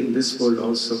similarly in this world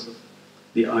also,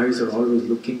 the eyes are always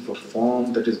looking for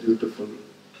form that is beautiful.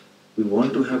 We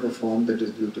want to have a form that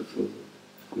is beautiful.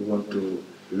 We want to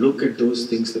look at those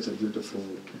things that are beautiful.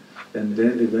 And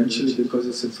then eventually, because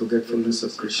it's in forgetfulness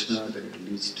of Krishna, then it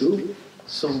leads to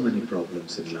so many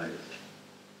problems in life.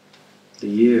 The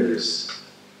ears,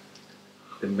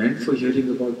 they're meant for hearing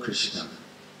about Krishna.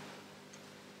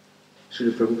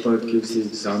 Srila Prabhupada gives the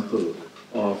example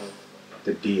of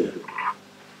the deer.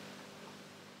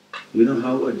 You know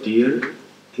how a deer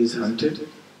is hunted,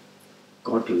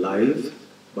 caught live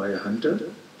by a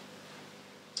hunter?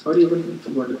 Or even if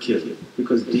you want to kill it,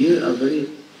 because deer are very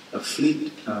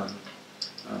fleet,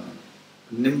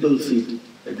 nimble feet.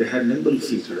 They have nimble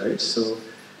feet, right? So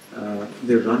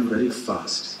they run very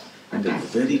fast and they're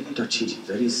very touchy,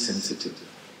 very sensitive.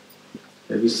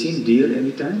 Have you seen deer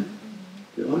anytime?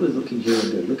 They're always looking here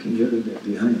and there, looking here and there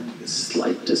behind. The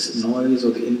slightest noise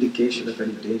or the indication of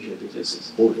any danger, they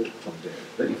just bolt from there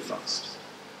very fast.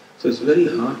 So it's very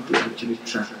hard to actually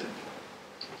track them.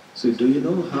 So do you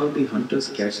know how the hunters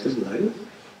catch them live?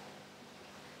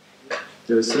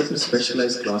 There are a certain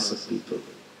specialized class of people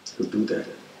who do that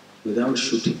without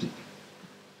shooting,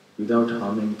 without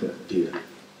harming the deer.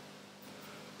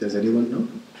 Does anyone know?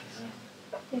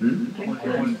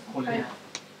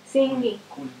 Singing.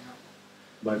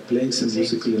 By playing some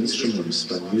musical instruments,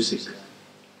 by music.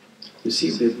 You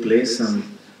see, they play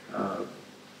some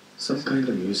kind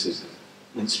of music,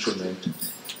 instrument,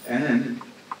 and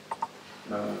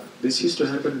This used to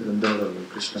happen in Vrindavan when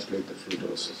Krishna played the flute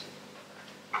also.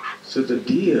 So the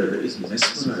deer is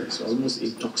mesmerized, almost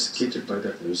intoxicated by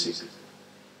that music.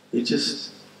 It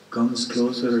just comes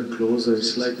closer and closer.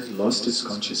 It's like it lost its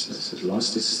consciousness, it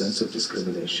lost its sense of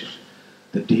discrimination.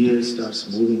 The deer starts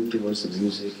moving towards the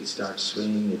music, it starts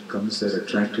swaying, it comes there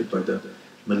attracted by the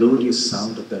melodious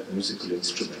sound of that musical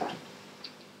instrument.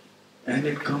 And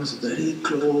it comes very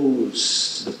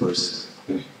close to the person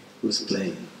who is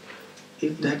playing.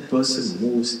 If that person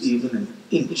moves even an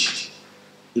inch,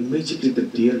 immediately the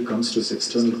deer comes to his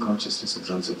external consciousness and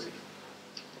runs away.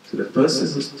 So the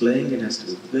person who's playing it has to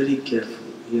be very careful.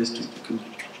 He has to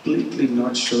completely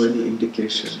not show any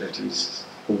indication that he's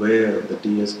aware of the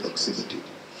deer's proximity.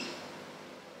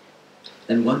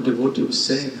 And one devotee was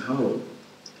saying how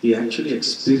he actually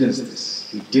experienced this.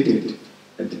 He did it,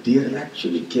 and the deer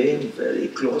actually came very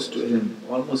close to him,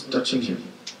 almost touching him.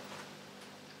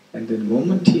 And the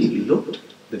moment he looked,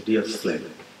 the deer fled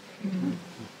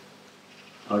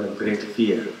out of great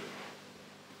fear.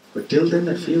 But till then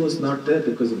that fear was not there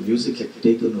because the music had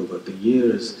taken over. The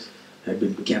ears had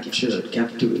been captivated.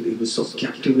 He was so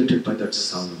captivated by that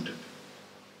sound.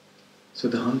 So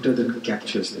the hunter then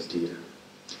captures the deer.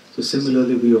 So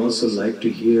similarly, we also like to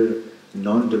hear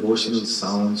non-devotional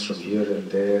sounds from here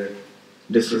and there,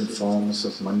 different forms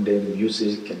of mundane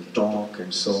music and talk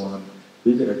and so on.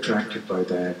 We get attracted by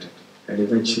that, and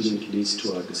eventually it leads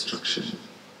to our destruction.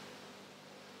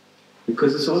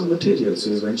 Because it's all material,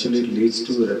 so eventually it leads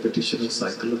to a repetition of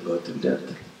cycle of birth and death.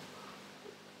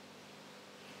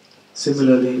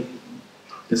 Similarly,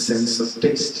 the sense of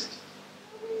taste.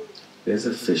 There's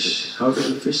a fish. How does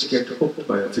a fish get hooked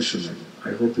by a fisherman?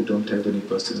 I hope you don't have any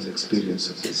personal experience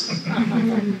of this.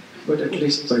 But at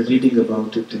least by reading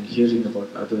about it and hearing about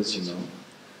others, you know,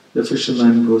 the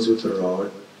fisherman goes with a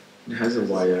rod, it has a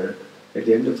wire, at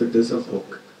the end of it there's a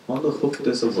hook. On the hook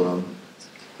there's a worm,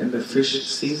 and the fish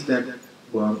sees that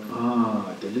worm,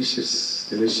 delicious,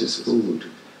 delicious food,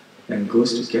 and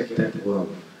goes to get that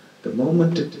worm. The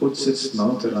moment it puts its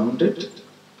mouth around it,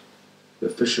 the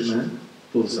fisherman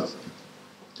pulls up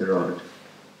the rod,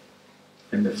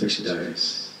 and the fish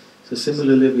dies. So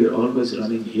similarly, we are always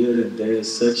running here and there,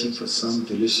 searching for some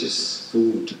delicious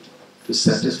food to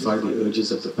satisfy the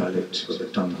urges of the palate or the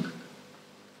tongue.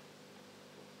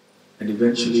 And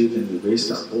eventually then we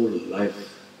waste our whole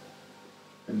life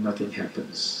and nothing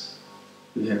happens.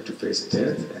 We have to face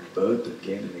death and birth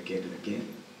again and again and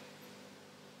again.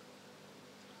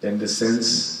 Then the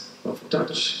sense of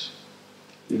touch.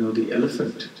 You know, the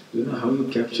elephant. You know how you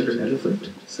capture an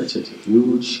elephant? Such a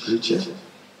huge creature,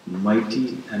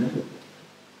 mighty animal.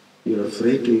 You're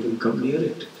afraid to even come near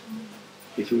it.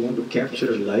 If you want to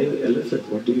capture a live elephant,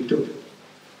 what do?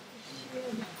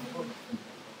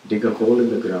 Dig a hole in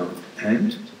the ground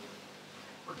and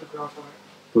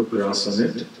put grass on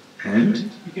it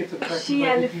and She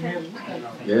elephant.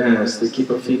 yes, they keep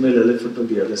a female elephant on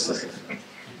the other side.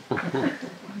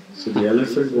 So the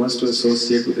elephant wants to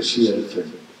associate with the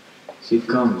she-elephant. So it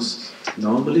comes.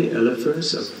 Normally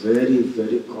elephants are very,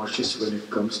 very cautious when it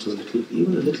comes to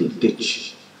even a little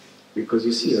ditch. Because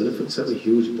you see, elephants have a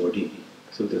huge body.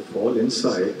 So if they fall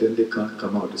inside, then they can't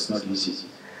come out. It's not easy.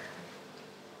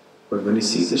 But when he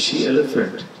sees a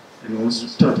she-elephant and wants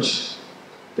to touch,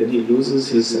 then he loses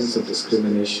his sense of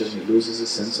discrimination, he loses his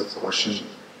sense of caution,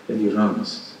 and he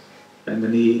runs. And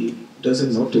then he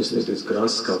doesn't notice that there's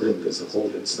grass covering, there's a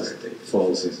hole inside that he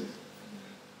falls in.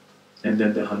 And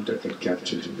then the hunter can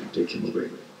capture him and take him away.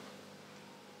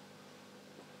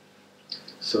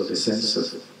 So the sense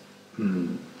of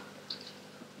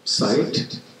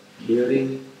sight,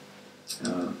 hearing,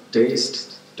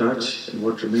 taste, touch, and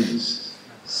what remains?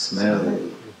 Smell.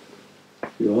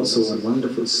 We also want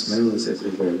wonderful smells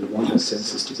everywhere. We want our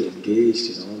senses to be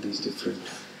engaged in all these different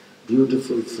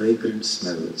beautiful, fragrant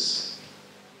smells.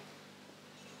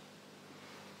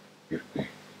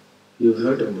 You've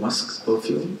heard of musk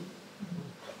perfume?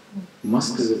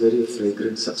 Musk is a very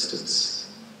fragrant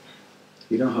substance.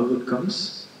 You know how it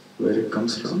comes? Where it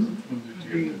comes from?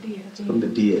 From the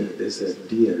deer. There's a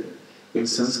deer. In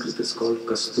Sanskrit it's called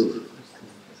kastur.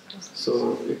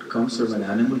 So it comes from an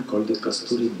animal called the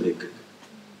kasturi mrig,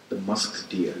 the musk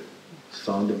deer. It's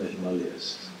found in the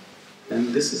Himalayas.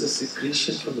 And this is a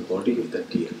secretion from the body of that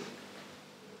deer.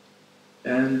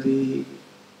 And the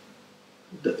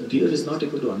deer is not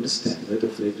able to understand where the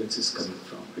fragrance is coming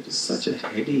from. It is such a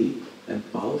heady and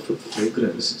powerful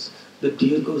fragrance, the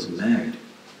deer goes mad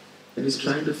and is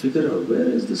trying to figure out where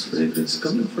is this fragrance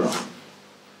coming from,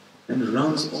 and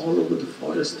runs all over the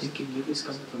forest thinking maybe it's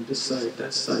coming from this side,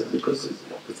 that side, because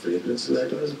the fragrance is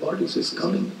right on his body, so it's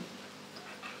coming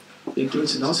into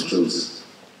its nostrils.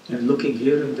 and looking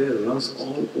here and there, runs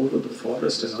all over the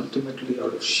forest and ultimately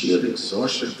out of sheer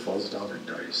exhaustion falls down and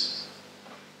dies.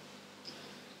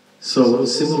 So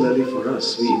similarly for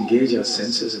us, we engage our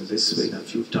senses in this way, in a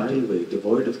futile way,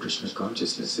 devoid of Krishna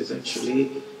consciousness.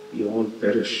 Eventually we all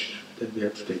perish, then we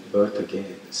have to take birth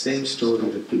again. The same story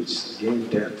repeats, again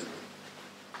death,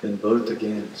 then birth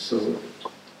again. So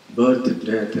birth and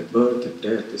death and birth and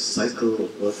death, this cycle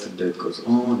of birth and death goes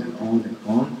on and on and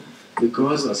on,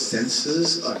 because our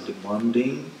senses are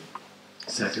demanding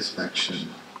satisfaction.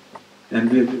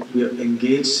 And we are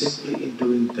engaged simply in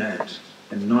doing that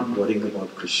and not worrying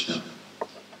about Krishna.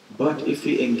 But if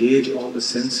we engage all the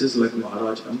senses like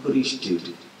Maharaj Ambarish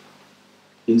did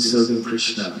in serving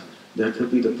Krishna, that will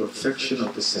be the perfection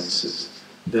of the senses.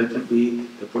 That will be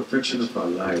the perfection of our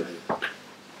life.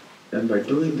 And by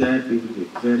doing that, we will be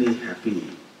very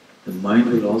happy. The mind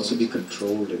will also be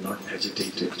controlled and not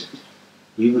agitated.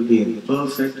 We will be in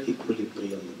perfect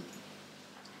equilibrium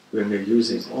when we are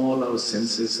using all our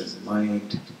senses and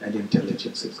mind and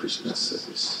intelligence in Krishna's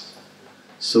service.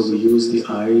 So we use the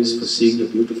eyes for seeing the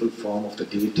beautiful form of the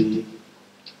deity,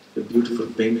 the beautiful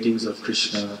paintings of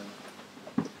Krishna.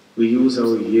 We use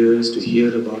our ears to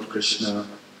hear about Krishna,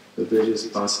 the various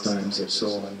pastimes and so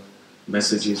on,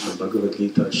 messages from Bhagavad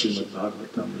Gita, Srimad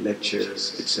Bhagavatam,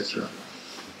 lectures, etc.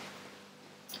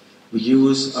 We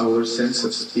use our sense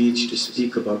of speech to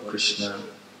speak about Krishna.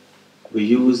 We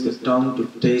use the tongue to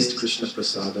taste Krishna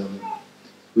Prasadam.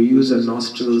 We use our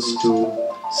nostrils to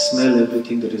smell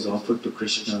everything that is offered to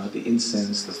Krishna, the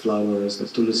incense, the flowers, the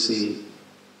tulasi.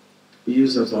 We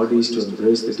use our bodies to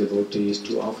embrace the devotees,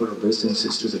 to offer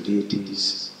obeisances to the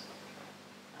deities.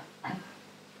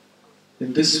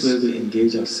 In this way we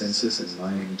engage our senses and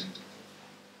mind.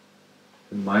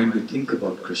 In mind we think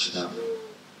about Krishna.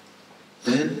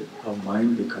 Then our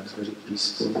mind becomes very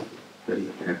peaceful, very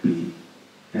happy,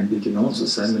 and we can also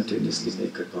simultaneously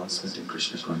make advancement in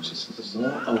Krishna consciousness. The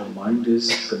more our mind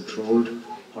is controlled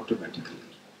automatically.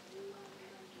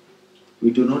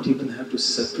 We do not even have to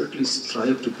separately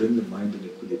strive to bring the mind in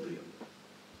equilibrium.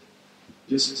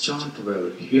 Just chant well,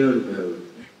 hear well,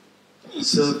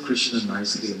 serve Krishna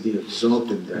nicely and be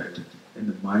absorbed in that, and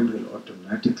the mind will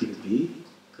automatically be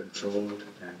controlled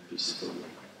and peaceful.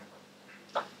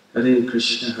 Hare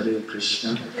Krishna,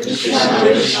 Krishna Krishna,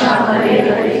 Hare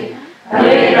Hare,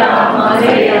 Hare Rama,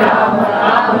 Rama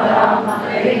Rama,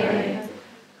 Hare Hare.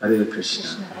 Hare Krishna.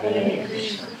 Hare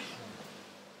Krishna.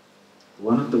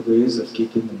 One of the ways of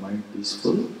keeping the mind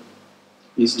peaceful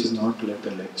is to not let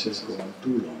the lectures go on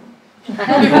too long.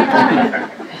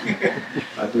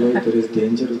 Otherwise there is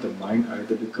danger of the mind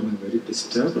either becoming very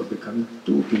disturbed or becoming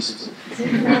too peaceful.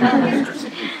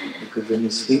 Because when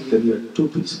you sleep, then you are too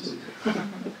peaceful.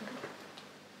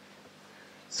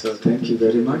 So thank you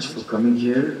very much for coming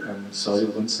here. I'm sorry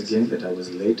once again that I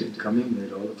was late in coming,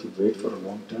 made all of you wait for a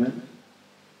long time.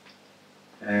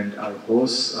 And our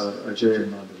hosts are Ajay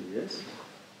and Madhuri, yes?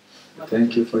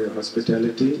 Thank you for your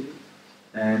hospitality.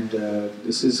 And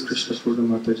this is Krishna Purna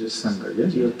Mataji's Sangha,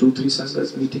 yes? You have 2-3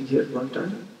 Sanghas meeting here at one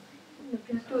time?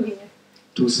 2 here.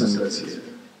 2 Sanghas here.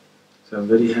 So I'm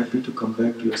very happy to come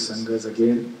back to your Sanghas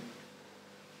again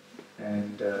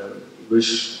and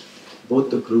wish both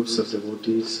the groups of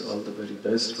devotees all the very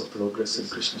best for progress in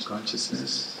Krishna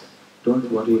consciousness.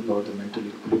 Don't worry about the mental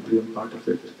equilibrium part of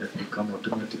it, that will come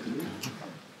automatically.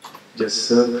 Just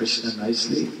serve Krishna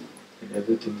nicely and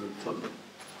everything will follow.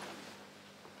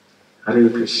 Hare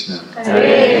Krishna.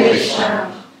 Hare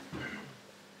Krishna.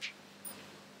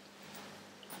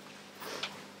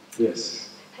 Yes.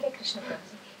 Hare Krishna.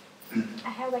 I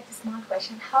have like a small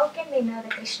question. How can we know the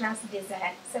Krishna's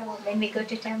desire? So when we go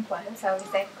to temple, so is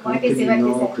that what is your How can we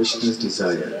know desire? Krishna's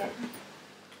desire? Yeah.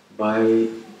 By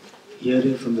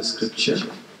hearing from the scripture,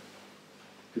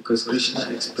 because Krishna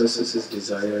expresses his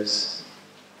desires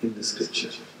in the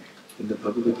scripture. In the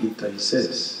Bhagavad Gita he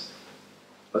says,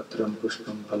 Patram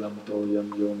pushpam phalam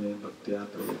toyam yome bhaktya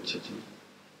prayachati.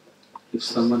 If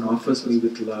someone offers me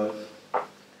with love,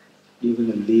 even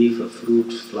a leaf, a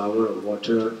fruit, flower, or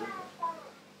water,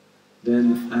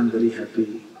 then I am very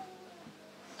happy.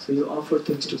 So you offer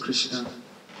things to Krishna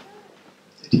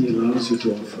that he allows you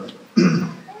to offer.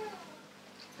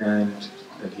 And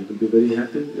then he will be very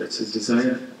happy, that's his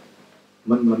desire.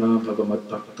 Man mana bhagamat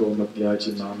bhakto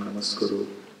madhyaji mam namaskuru.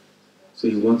 So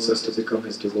he wants us to become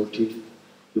his devotee,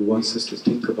 he wants us to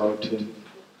think about him,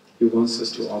 he wants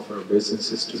us to offer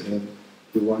obeisances to him,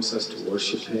 he wants us to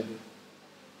worship him.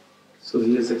 So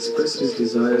he has expressed his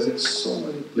desires in so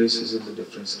many places in the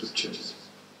different scriptures.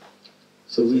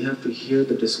 So we have to hear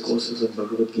the discourses of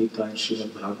Bhagavad Gita and Srimad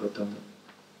Bhagavatam.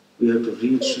 We have to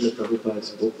read Srila Prabhupada's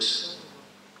books.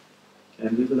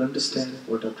 And we will understand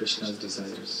what are Krishna's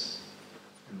desires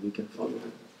and we can follow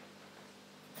them.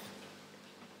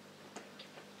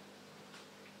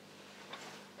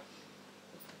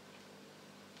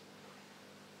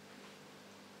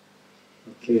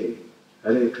 Okay,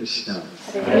 Hare Krishna.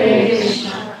 Hare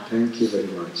Krishna. Thank you very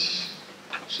much.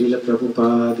 Srila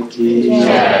Prabhupada ki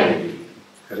Jai.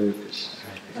 Hare Krishna.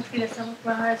 Bhakti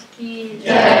Rasamrita Swami ki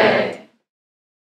Jai.